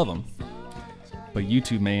 I love him. But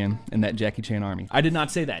YouTube, man, and that Jackie Chan army. I did not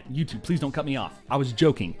say that. YouTube, please don't cut me off. I was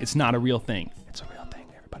joking. It's not a real thing. It's a real thing.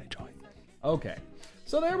 Everybody join. Okay.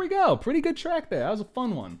 So there we go. Pretty good track there. That was a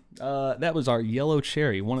fun one. That was our Yellow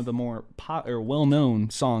Cherry, one of the more well-known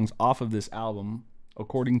songs off of this album,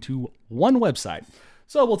 according to one website.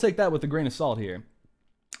 So we'll take that with a grain of salt here.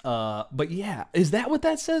 But yeah, is that what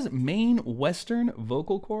that says? Main Western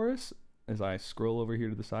vocal chorus? As I scroll over here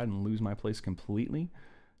to the side and lose my place completely.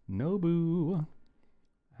 NOBU.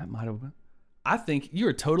 That might have been. I think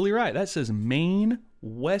you're totally right. That says Main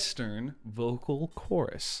Western vocal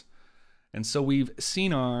chorus. And so we've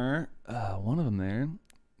seen our, one of them there.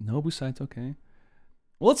 NOBU Saito, okay.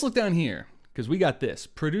 Well, let's look down here, because we got this.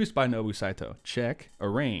 Produced by NOBU Saito, check.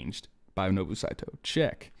 Arranged by NOBU Saito,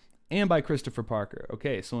 check. And by Christopher Parker.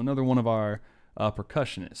 Okay, so another one of our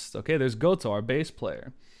percussionists. Okay, there's Goto, our bass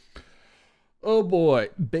player. Oh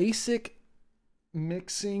boy, Basic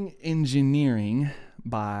Mixing Engineering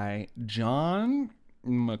by John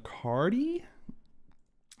McCarty.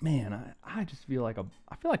 Man, I just feel like a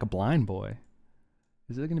blind boy.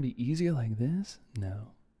 Is it gonna be easier like this?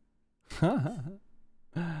 No.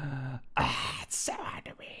 It's so hard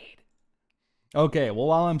to read. Okay, well,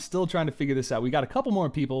 while I'm still trying to figure this out, we got a couple more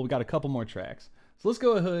people, we got a couple more tracks. So let's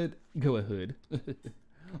go ahead.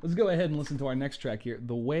 Let's go ahead and listen to our next track here,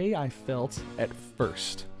 The Way I Felt at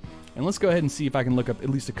First. And let's go ahead and see if I can look up at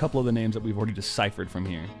least a couple of the names that we've already deciphered from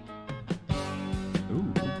here.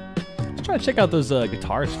 Ooh. Let's try to check out those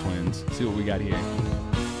guitarist twins, see what we got here.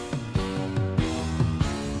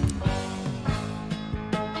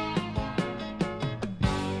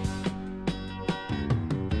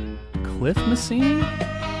 Cliff Messini?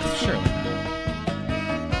 Surely not.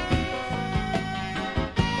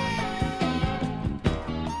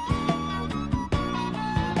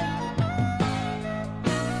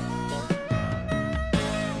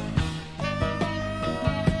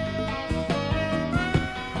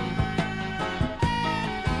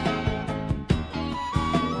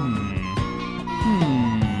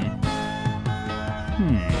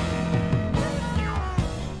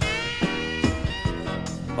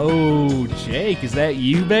 Oh, Jake, is that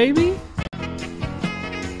you, baby?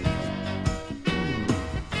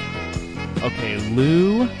 Okay,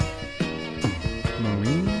 Lou,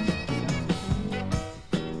 Marie.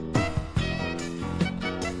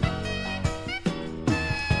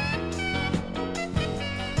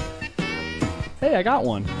 Hey, I got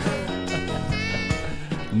one.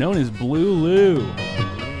 Known as Blue Lou.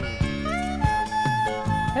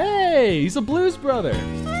 Hey, he's a blues brother.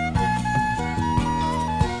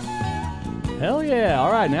 Hell yeah.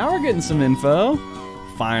 All right, now we're getting some info.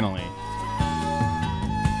 Finally.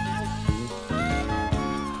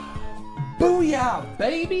 Booyah,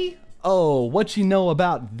 baby. Oh, what you know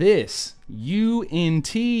about this?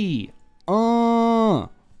 UNT.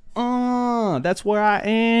 That's where I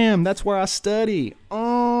am. That's where I study.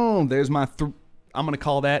 There's my, I'm going to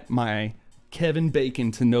call that my Kevin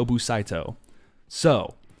Bacon to Nobu Saito.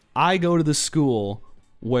 So, I go to the school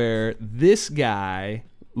where this guy,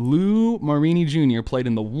 Lou Marini Jr., played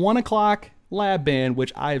in the 1 o'clock lab band,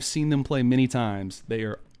 which I have seen them play many times. They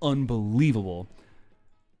are unbelievable.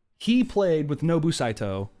 He played with Nobu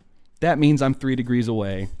Saito. That means I'm 3 degrees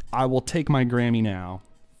away. I will take my Grammy now.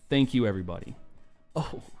 Thank you, everybody.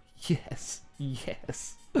 Oh, yes.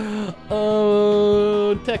 Yes.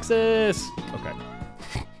 Oh, Texas. Okay.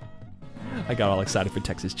 I got all excited for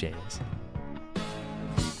Texas jazz.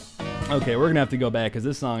 Okay, we're gonna have to go back because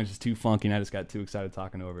this song is just too funky and I just got too excited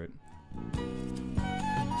talking over it.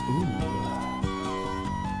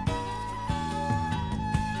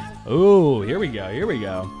 Ooh. Ooh, here we go, here we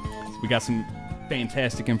go. So we got some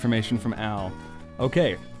fantastic information from Al.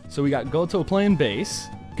 Okay, so we got Goto playing bass,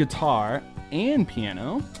 guitar, and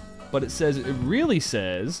piano, but it really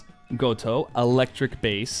says Goto, electric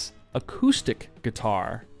bass, acoustic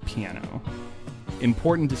guitar, piano.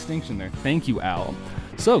 Important distinction there. Thank you, Al.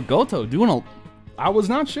 So Goto doing I was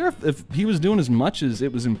not sure if he was doing as much as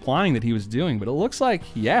it was implying that he was doing, but it looks like,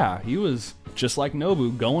 yeah, he was just like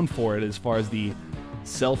Nobu going for it as far as the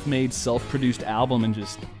self-made, self-produced album and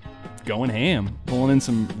just going ham, pulling in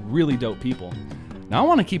some really dope people. Now I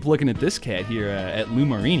want to keep looking at this cat here at Lou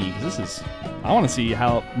Marini, because I want to see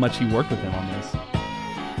how much he worked with him on this.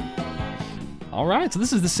 All right, so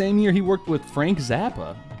this is the same year he worked with Frank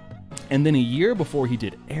Zappa. And then a year before he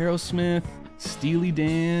did Aerosmith, Steely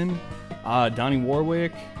Dan, Donnie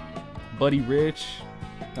Warwick, Buddy Rich.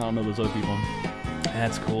 I don't know those other people.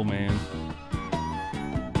 That's cool, man.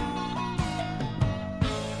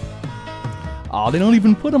 Oh, they don't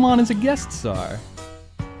even put him on as a guest star.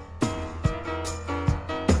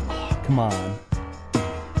 Oh, come on.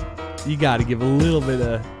 You gotta give a little bit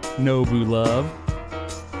of Nobu love.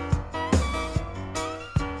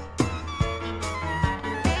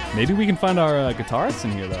 Maybe we can find our guitarists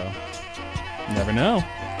in here, though. You never know.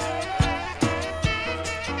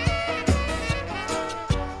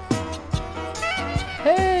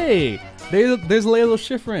 Hey! There's Layla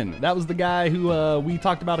Schifrin. That was the guy who we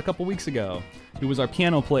talked about a couple weeks ago. Who was our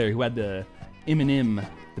piano player who had the Eminem,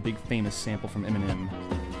 the big famous sample from Eminem.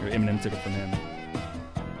 Or Eminem took it from him.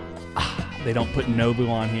 Ah, they don't put Nobu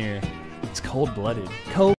on here. It's cold-blooded.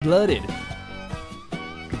 Cold-blooded.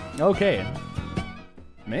 Okay.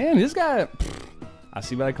 Man, this guy, I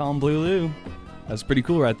see why I call him Blue Lou. That's pretty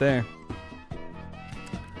cool right there.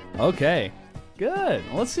 Okay, good.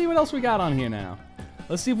 Well, let's see what else we got on here now.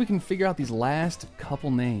 Let's see if we can figure out these last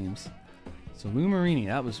couple names. So Lou Marini,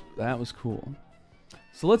 that was cool.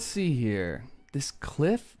 So let's see here. This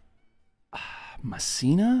Cliff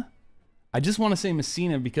Messina? I just want to say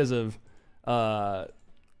Messina because of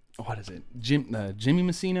what is it? Jimmy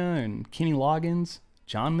Messina and Kenny Loggins,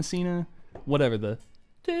 John Messina, whatever the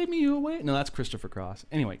Take Me Away. No, that's Christopher Cross.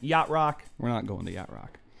 Anyway, Yacht Rock. We're not going to Yacht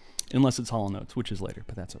Rock. Unless it's Hall & Oates, which is later,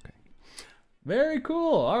 but that's okay. Very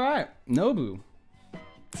cool. All right. Nobu.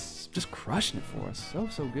 It's just crushing it for us.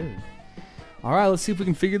 So good. All right, let's see if we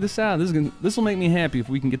can figure this out. This will make me happy if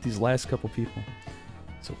we can get these last couple people.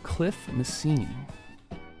 So Cliff Messini.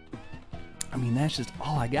 I mean, that's just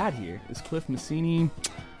all I got here. Is Cliff Messini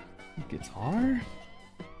guitar?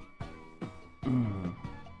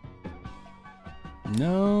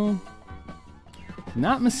 No,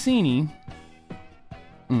 not Messini.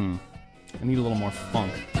 I need a little more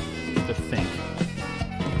funk to think.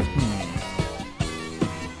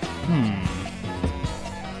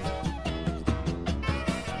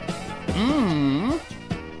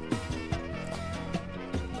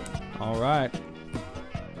 All right,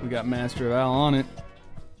 we got Master of Al on it.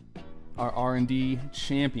 Our R&D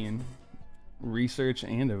champion, research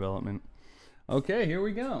and development. Okay, here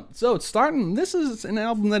we go. So it's starting, this is an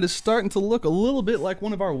album that is starting to look a little bit like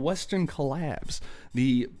one of our Western collabs.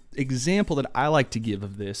 The example that I like to give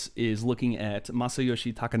of this is looking at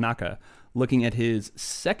Masayoshi Takanaka, looking at his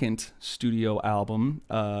second studio album,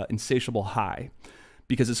 Insatiable High.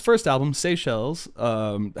 Because his first album, Seychelles,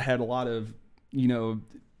 had a lot of,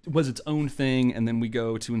 was its own thing, and then we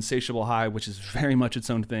go to Insatiable High, which is very much its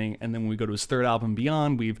own thing, and then when we go to his third album,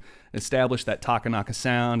 Beyond, we've established that Takanaka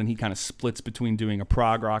sound, and he kind of splits between doing a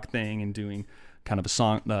prog rock thing and doing kind of a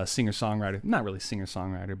singer-songwriter, not really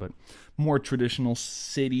singer-songwriter, but more traditional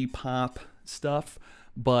city pop stuff.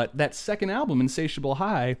 But that second album, Insatiable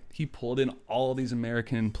High, he pulled in all these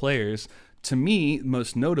American players. To me,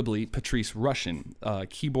 most notably, Patrice Rushen,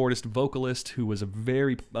 keyboardist, vocalist, who was a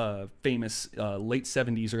very famous late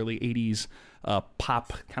 70s, early 80s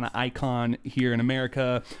pop kind of icon here in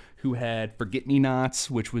America, who had Forget Me Nots,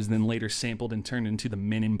 which was then later sampled and turned into the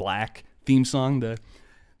Men in Black theme song, the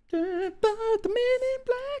Men in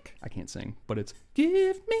Black. I can't sing, but it's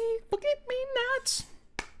Give Me Forget Me Nots.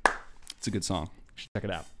 It's a good song. You should check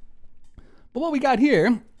it out. But what we got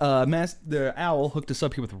here, the Owl hooked us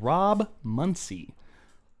up here with Rob Muncie.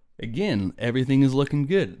 Again, everything is looking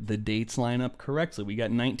good. The dates line up correctly. We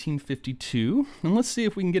got 1952, and let's see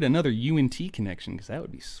if we can get another UNT connection, because that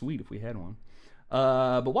would be sweet if we had one.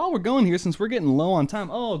 But while we're going here, since we're getting low on time,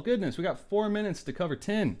 oh goodness, we got 4 minutes to cover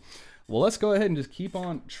 10. Well, let's go ahead and just keep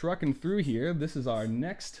on trucking through here. This is our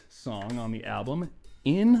next song on the album,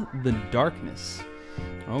 In the Darkness.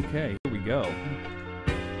 Okay, here we go.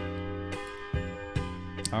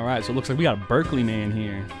 All right, so it looks like we got a Berkeley man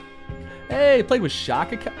here. Hey, played with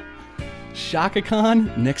Shaka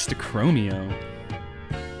Khan next to Chromeo.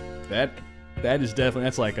 That is definitely,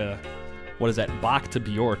 that's like a, what is that, Bach to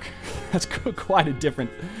Bjork. That's quite a different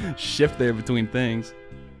shift there between things.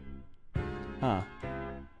 Huh.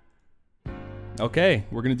 Okay,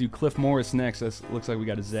 we're gonna do Cliff Morris next. That looks like we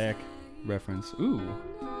got a Zach reference. Ooh.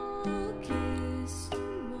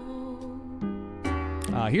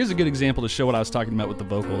 Here's a good example to show what I was talking about with the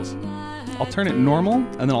vocals. I'll turn it normal,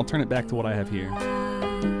 and then I'll turn it back to what I have here.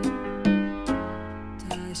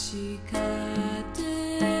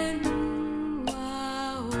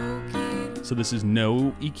 So this is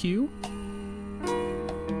no EQ.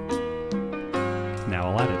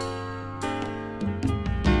 Now I'll add it.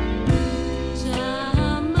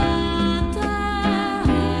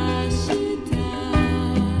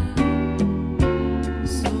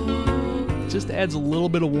 Just adds a little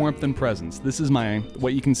bit of warmth and presence. This is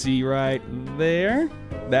what you can see right there.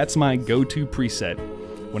 That's my go-to preset.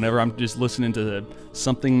 Whenever I'm just listening to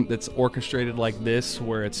something that's orchestrated like this,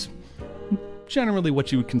 where it's generally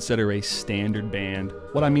what you would consider a standard band.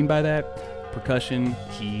 What I mean by that, percussion,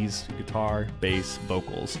 keys, guitar, bass,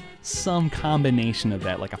 vocals. Some combination of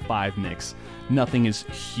that, like a 5 mix. Nothing is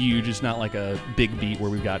huge. It's not like a big beat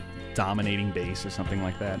where we've got dominating bass or something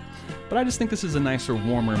like that. But I just think this is a nicer,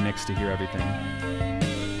 warmer mix to hear everything.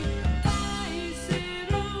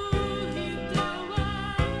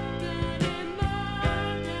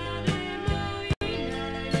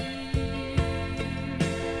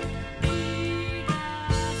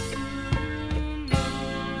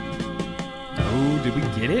 Oh, did we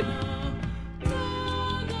get it?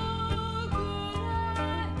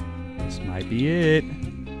 This might be it.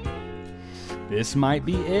 This might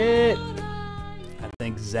be it. I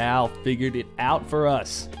think Zal figured it out for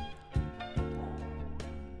us.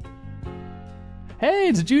 Hey,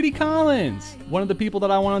 it's Judy Collins, one of the people that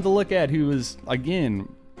I wanted to look at, who is, again,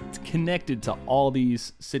 connected to all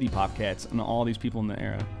these city pop cats and all these people in the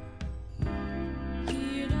era.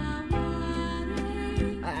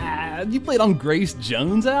 You played on Grace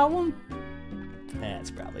Jones' album? That's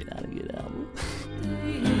probably not a good album.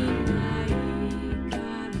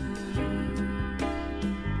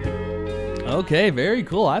 Okay, very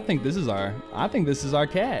cool. I think this is our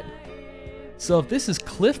cat. So if this is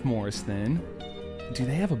Cliff Morris, then do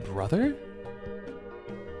they have a brother?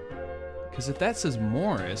 Because if that says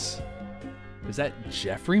Morris, is that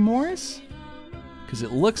Jeffrey Morris? Because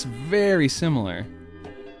it looks very similar.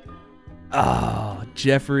 Oh,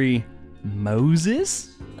 Jeffrey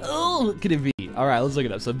Moses? Oh, could it be? All right, let's look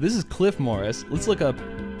it up. So this is Cliff Morris. Let's look up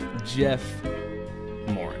Jeff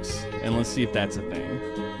Morris, and let's see if that's a thing.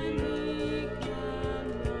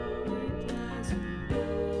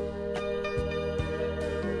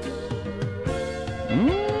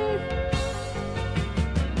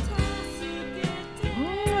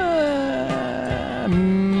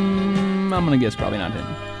 I'm gonna guess probably not him.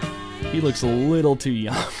 He looks a little too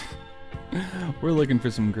young. We're looking for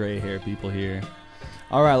some gray hair people here.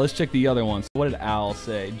 All right, let's check the other ones. What did Al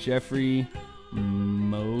say? Jeffrey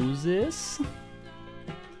Moses?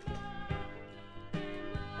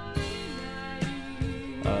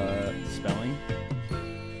 Spelling?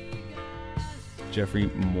 Jeffrey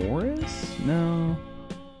Morris? No.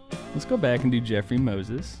 Let's go back and do Jeffrey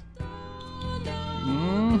Moses.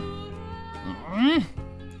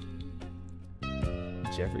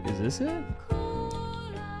 Jeffrey, is this it?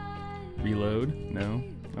 Reload? No?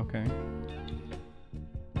 Okay.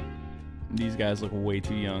 These guys look way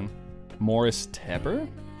too young. Morris Tepper?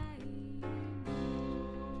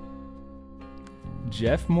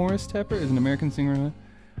 Jeff Morris Tepper is an American singer.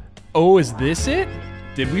 Oh, is this it?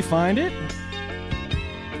 Did we find it?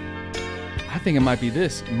 I think it might be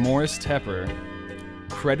this. Morris Tepper.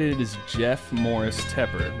 Credited as Jeff Morris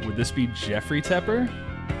Tepper. Would this be Jeffrey Tepper?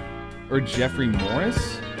 Or Jeffrey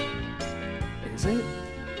Morris? Is it?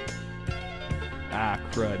 Ah,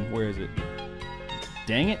 crud. Where is it?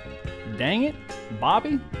 Dang it. Dang it.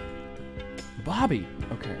 Bobby? Bobby.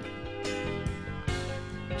 Okay.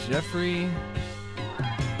 Jeffrey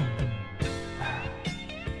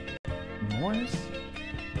Morris?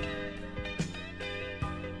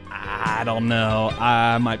 I don't know.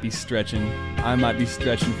 I might be stretching. I might be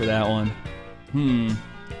stretching for that one.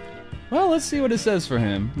 Well, let's see what it says for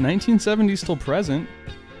him. 1970s still present.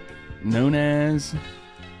 Known as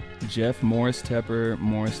Jeff Morris Tepper.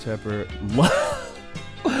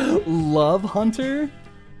 Love Hunter.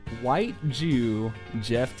 White Jew.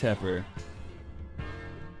 Jeff Tepper.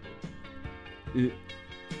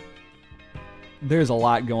 There's a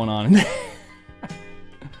lot going on in there.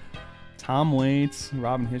 Tom Waits,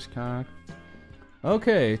 Robin Hitchcock.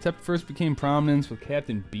 Okay, Tepper first became prominence with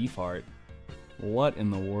Captain Beefheart. What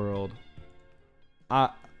in the world?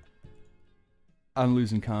 I'm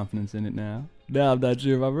losing confidence in it now. Now I'm not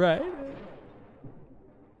sure if I'm right.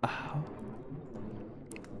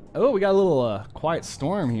 Oh, we got a little quiet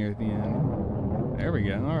storm here at the end. There we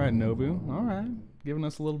go. All right, NOBU. All right, giving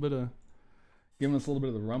us a little bit of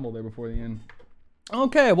the rumble there before the end.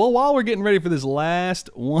 Okay, well, while we're getting ready for this last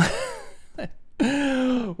one,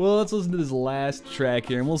 well, let's listen to this last track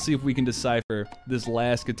here, and we'll see if we can decipher this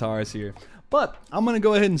last guitarist here. But I'm going to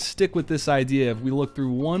go ahead and stick with this idea if we look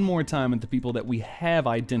through one more time at the people that we have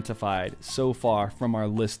identified so far from our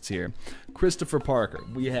lists here. Christopher Parker,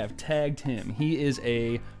 we have tagged him. He is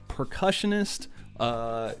a percussionist,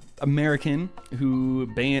 American, who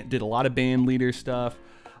did a lot of band leader stuff.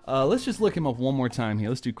 Let's just look him up one more time here.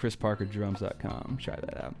 Let's do ChrisParkerDrums.com. Try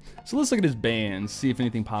that out. So let's look at his bands, see if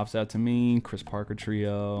anything pops out to me. Chris Parker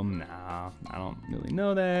Trio. Nah, I don't really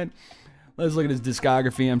know that. Let's look at his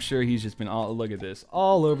discography. I'm sure he's just been look at this,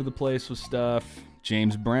 all over the place with stuff.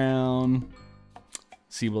 James Brown.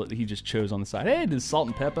 See what he just chose on the side. Hey, did Salt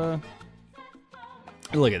and Pepper.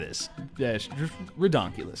 Look at this. That's just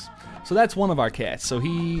redonkulous. So that's one of our cats. So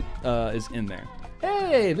he is in there.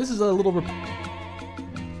 Hey, this is a little...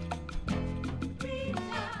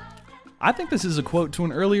 I think this is a quote to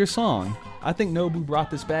an earlier song. I think NOBU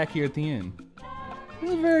brought this back here at the end.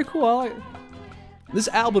 This is very cool. I like it. This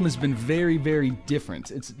album has been very, very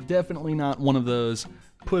different. It's definitely not one of those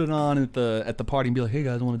put it on at the party and be like, hey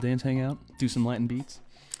guys, want to dance, hang out, do some Latin beats.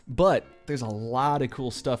 But there's a lot of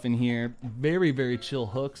cool stuff in here. Very, very chill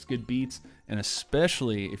hooks, good beats, and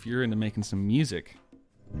especially if you're into making some music.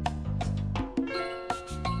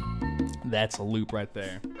 That's a loop right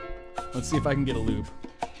there. Let's see if I can get a loop.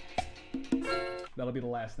 That'll be the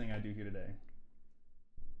last thing I do here today.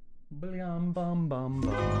 Bum, bum, bum,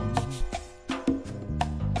 bum.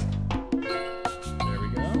 There we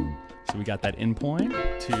go. So we got that in point.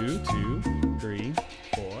 2, 2, 3,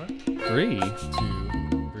 4, 3,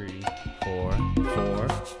 2, 3, 4, 4,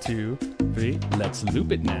 2, 3. Let's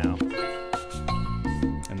loop it now.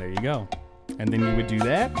 And there you go. And then you would do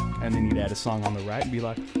that, and then you'd add a song on the right and be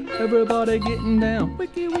like, everybody getting down,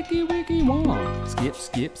 wiki, wiki, wiki, one. Skip,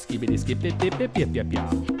 skip, skippity, skip, yip, yip, yip, yip, yip, yip.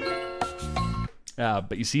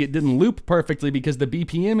 But you see, it didn't loop perfectly because the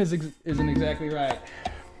BPM isn't exactly right.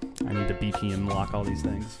 I need to BPM lock all these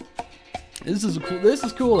things. This is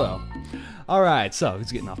cool though. All right, so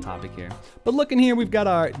it's getting off topic here. But looking here, we've got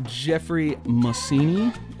our Jeffrey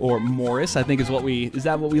Mussini, or Morris, I think is what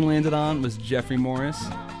that what we landed on, was Jeffrey Morris?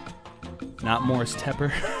 Not Morris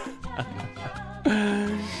Tepper.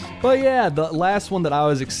 But yeah, the last one that I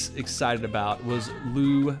was excited about was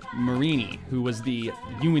Lou Marini, who was the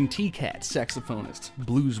UNT Cat saxophonist,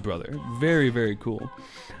 blues brother. Very, very cool.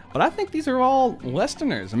 But I think these are all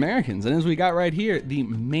Westerners, Americans. And as we got right here, the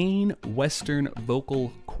main Western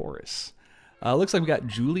vocal chorus. Looks like we got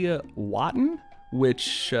Julia Watton,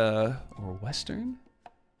 which, or Western?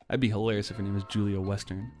 That'd be hilarious if her name was Julia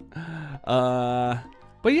Western.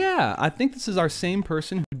 But yeah, I think this is our same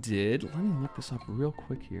person who did, let me look this up real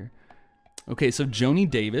quick here. Okay, so Joni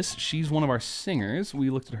Davis, she's one of our singers.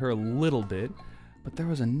 We looked at her a little bit, but there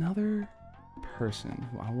was another person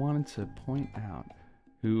who I wanted to point out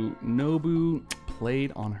who NOBU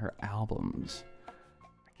played on her albums.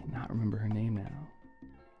 I cannot remember her name now.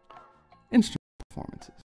 Instrumental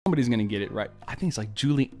performances. Somebody's gonna get it right. I think it's like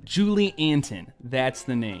Julie Anton. That's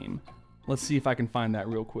the name. Let's see if I can find that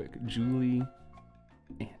real quick. Julie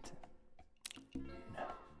Anton. No.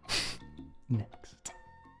 Next.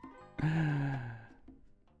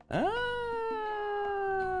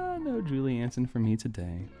 No Julie Anson for me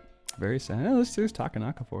today. Very sad. Oh, there's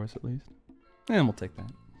Takanaka for us at least. And we'll take that.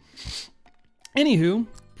 Anywho,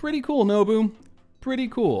 pretty cool, Nobu. Pretty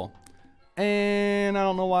cool. And I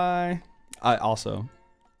don't know why. I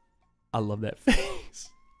love that face.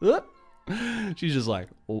 She's just like,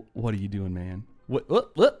 what are you doing, man? What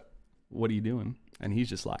are you doing? And he's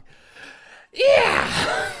just like,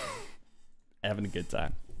 yeah. Having a good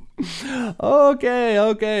time.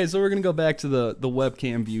 Okay. So we're going to go back to the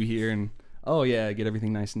webcam view here. And oh yeah, get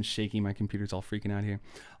everything nice and shaky. My computer's all freaking out here.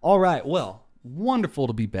 All right. Well, wonderful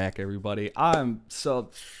to be back, everybody. I'm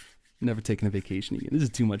so never taking a vacation again. This is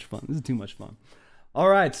too much fun. All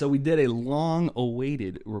right, so we did a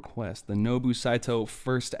long-awaited request. The NOBU Saito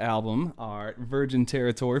first album, our Virgin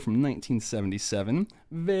Territory from 1977.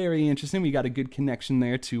 Very interesting. We got a good connection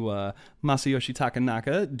there to Masayoshi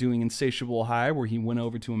Takanaka doing Insatiable High, where he went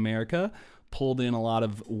over to America, pulled in a lot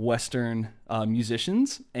of Western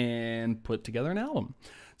musicians, and put together an album.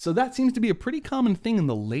 So that seems to be a pretty common thing in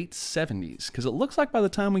the late 70s, because it looks like by the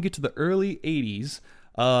time we get to the early 80s,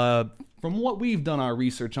 from what we've done our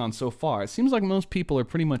research on so far, it seems like most people are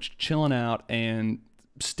pretty much chilling out and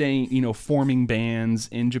staying, forming bands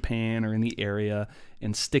in Japan or in the area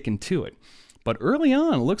and sticking to it. But early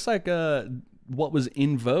on, it looks like what was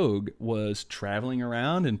in vogue was traveling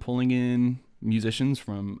around and pulling in musicians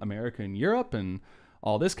from America and Europe and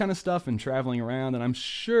all this kind of stuff and traveling around. And I'm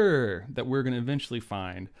sure that we're going to eventually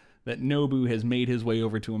find that NOBU has made his way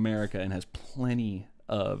over to America and has plenty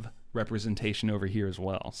of representation over here as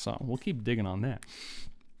well. So we'll keep digging on that.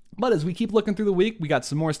 But as we keep looking through the week, we got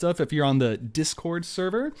some more stuff. If you're on the Discord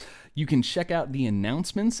server, you can check out the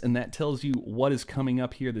announcements, and that tells you what is coming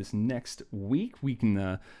up here this next week. We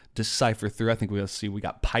can decipher through. I think we'll see. We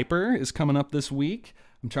got Piper is coming up this week.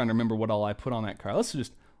 I'm trying to remember what all I put on that card.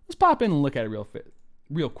 Let's pop in and look at it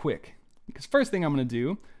real quick. Because first thing I'm going to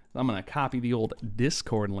do, I'm going to copy the old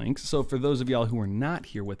Discord links. So for those of y'all who are not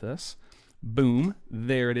here with us, boom,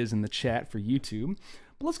 there it is in the chat for YouTube.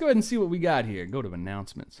 But let's go ahead and see what we got here. Go to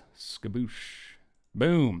announcements. Skaboosh.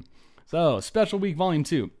 Boom. So, Special Week Volume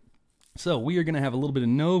 2. So, we are going to have a little bit of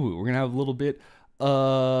NOBU. We're going to have a little bit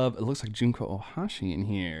of, it looks like Junko Ohashi in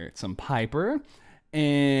here. Some Piper.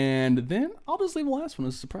 And then I'll just leave the last one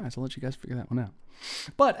as a surprise. I'll let you guys figure that one out.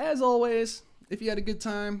 But, as always, if you had a good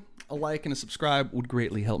time, a like and a subscribe would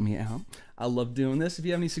greatly help me out. I love doing this. If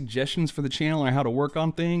you have any suggestions for the channel or how to work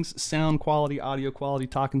on things, sound quality, audio quality,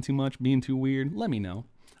 talking too much, being too weird, let me know.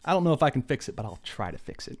 I don't know if I can fix it, but I'll try to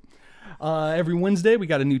fix it. Every Wednesday, we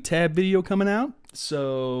got a new tab video coming out.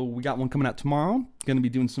 So we got one coming out tomorrow. Going to be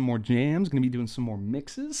doing some more jams, going to be doing some more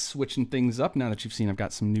mixes, switching things up. Now that you've seen I've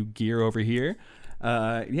got some new gear over here.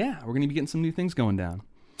 Yeah, we're going to be getting some new things going down.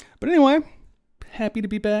 But anyway, happy to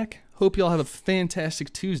be back. Hope y'all have a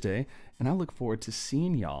fantastic Tuesday, and I look forward to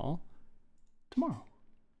seeing y'all tomorrow.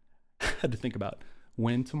 I had to think about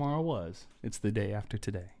when tomorrow was. It's the day after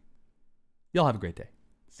today. Y'all have a great day.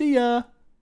 See ya!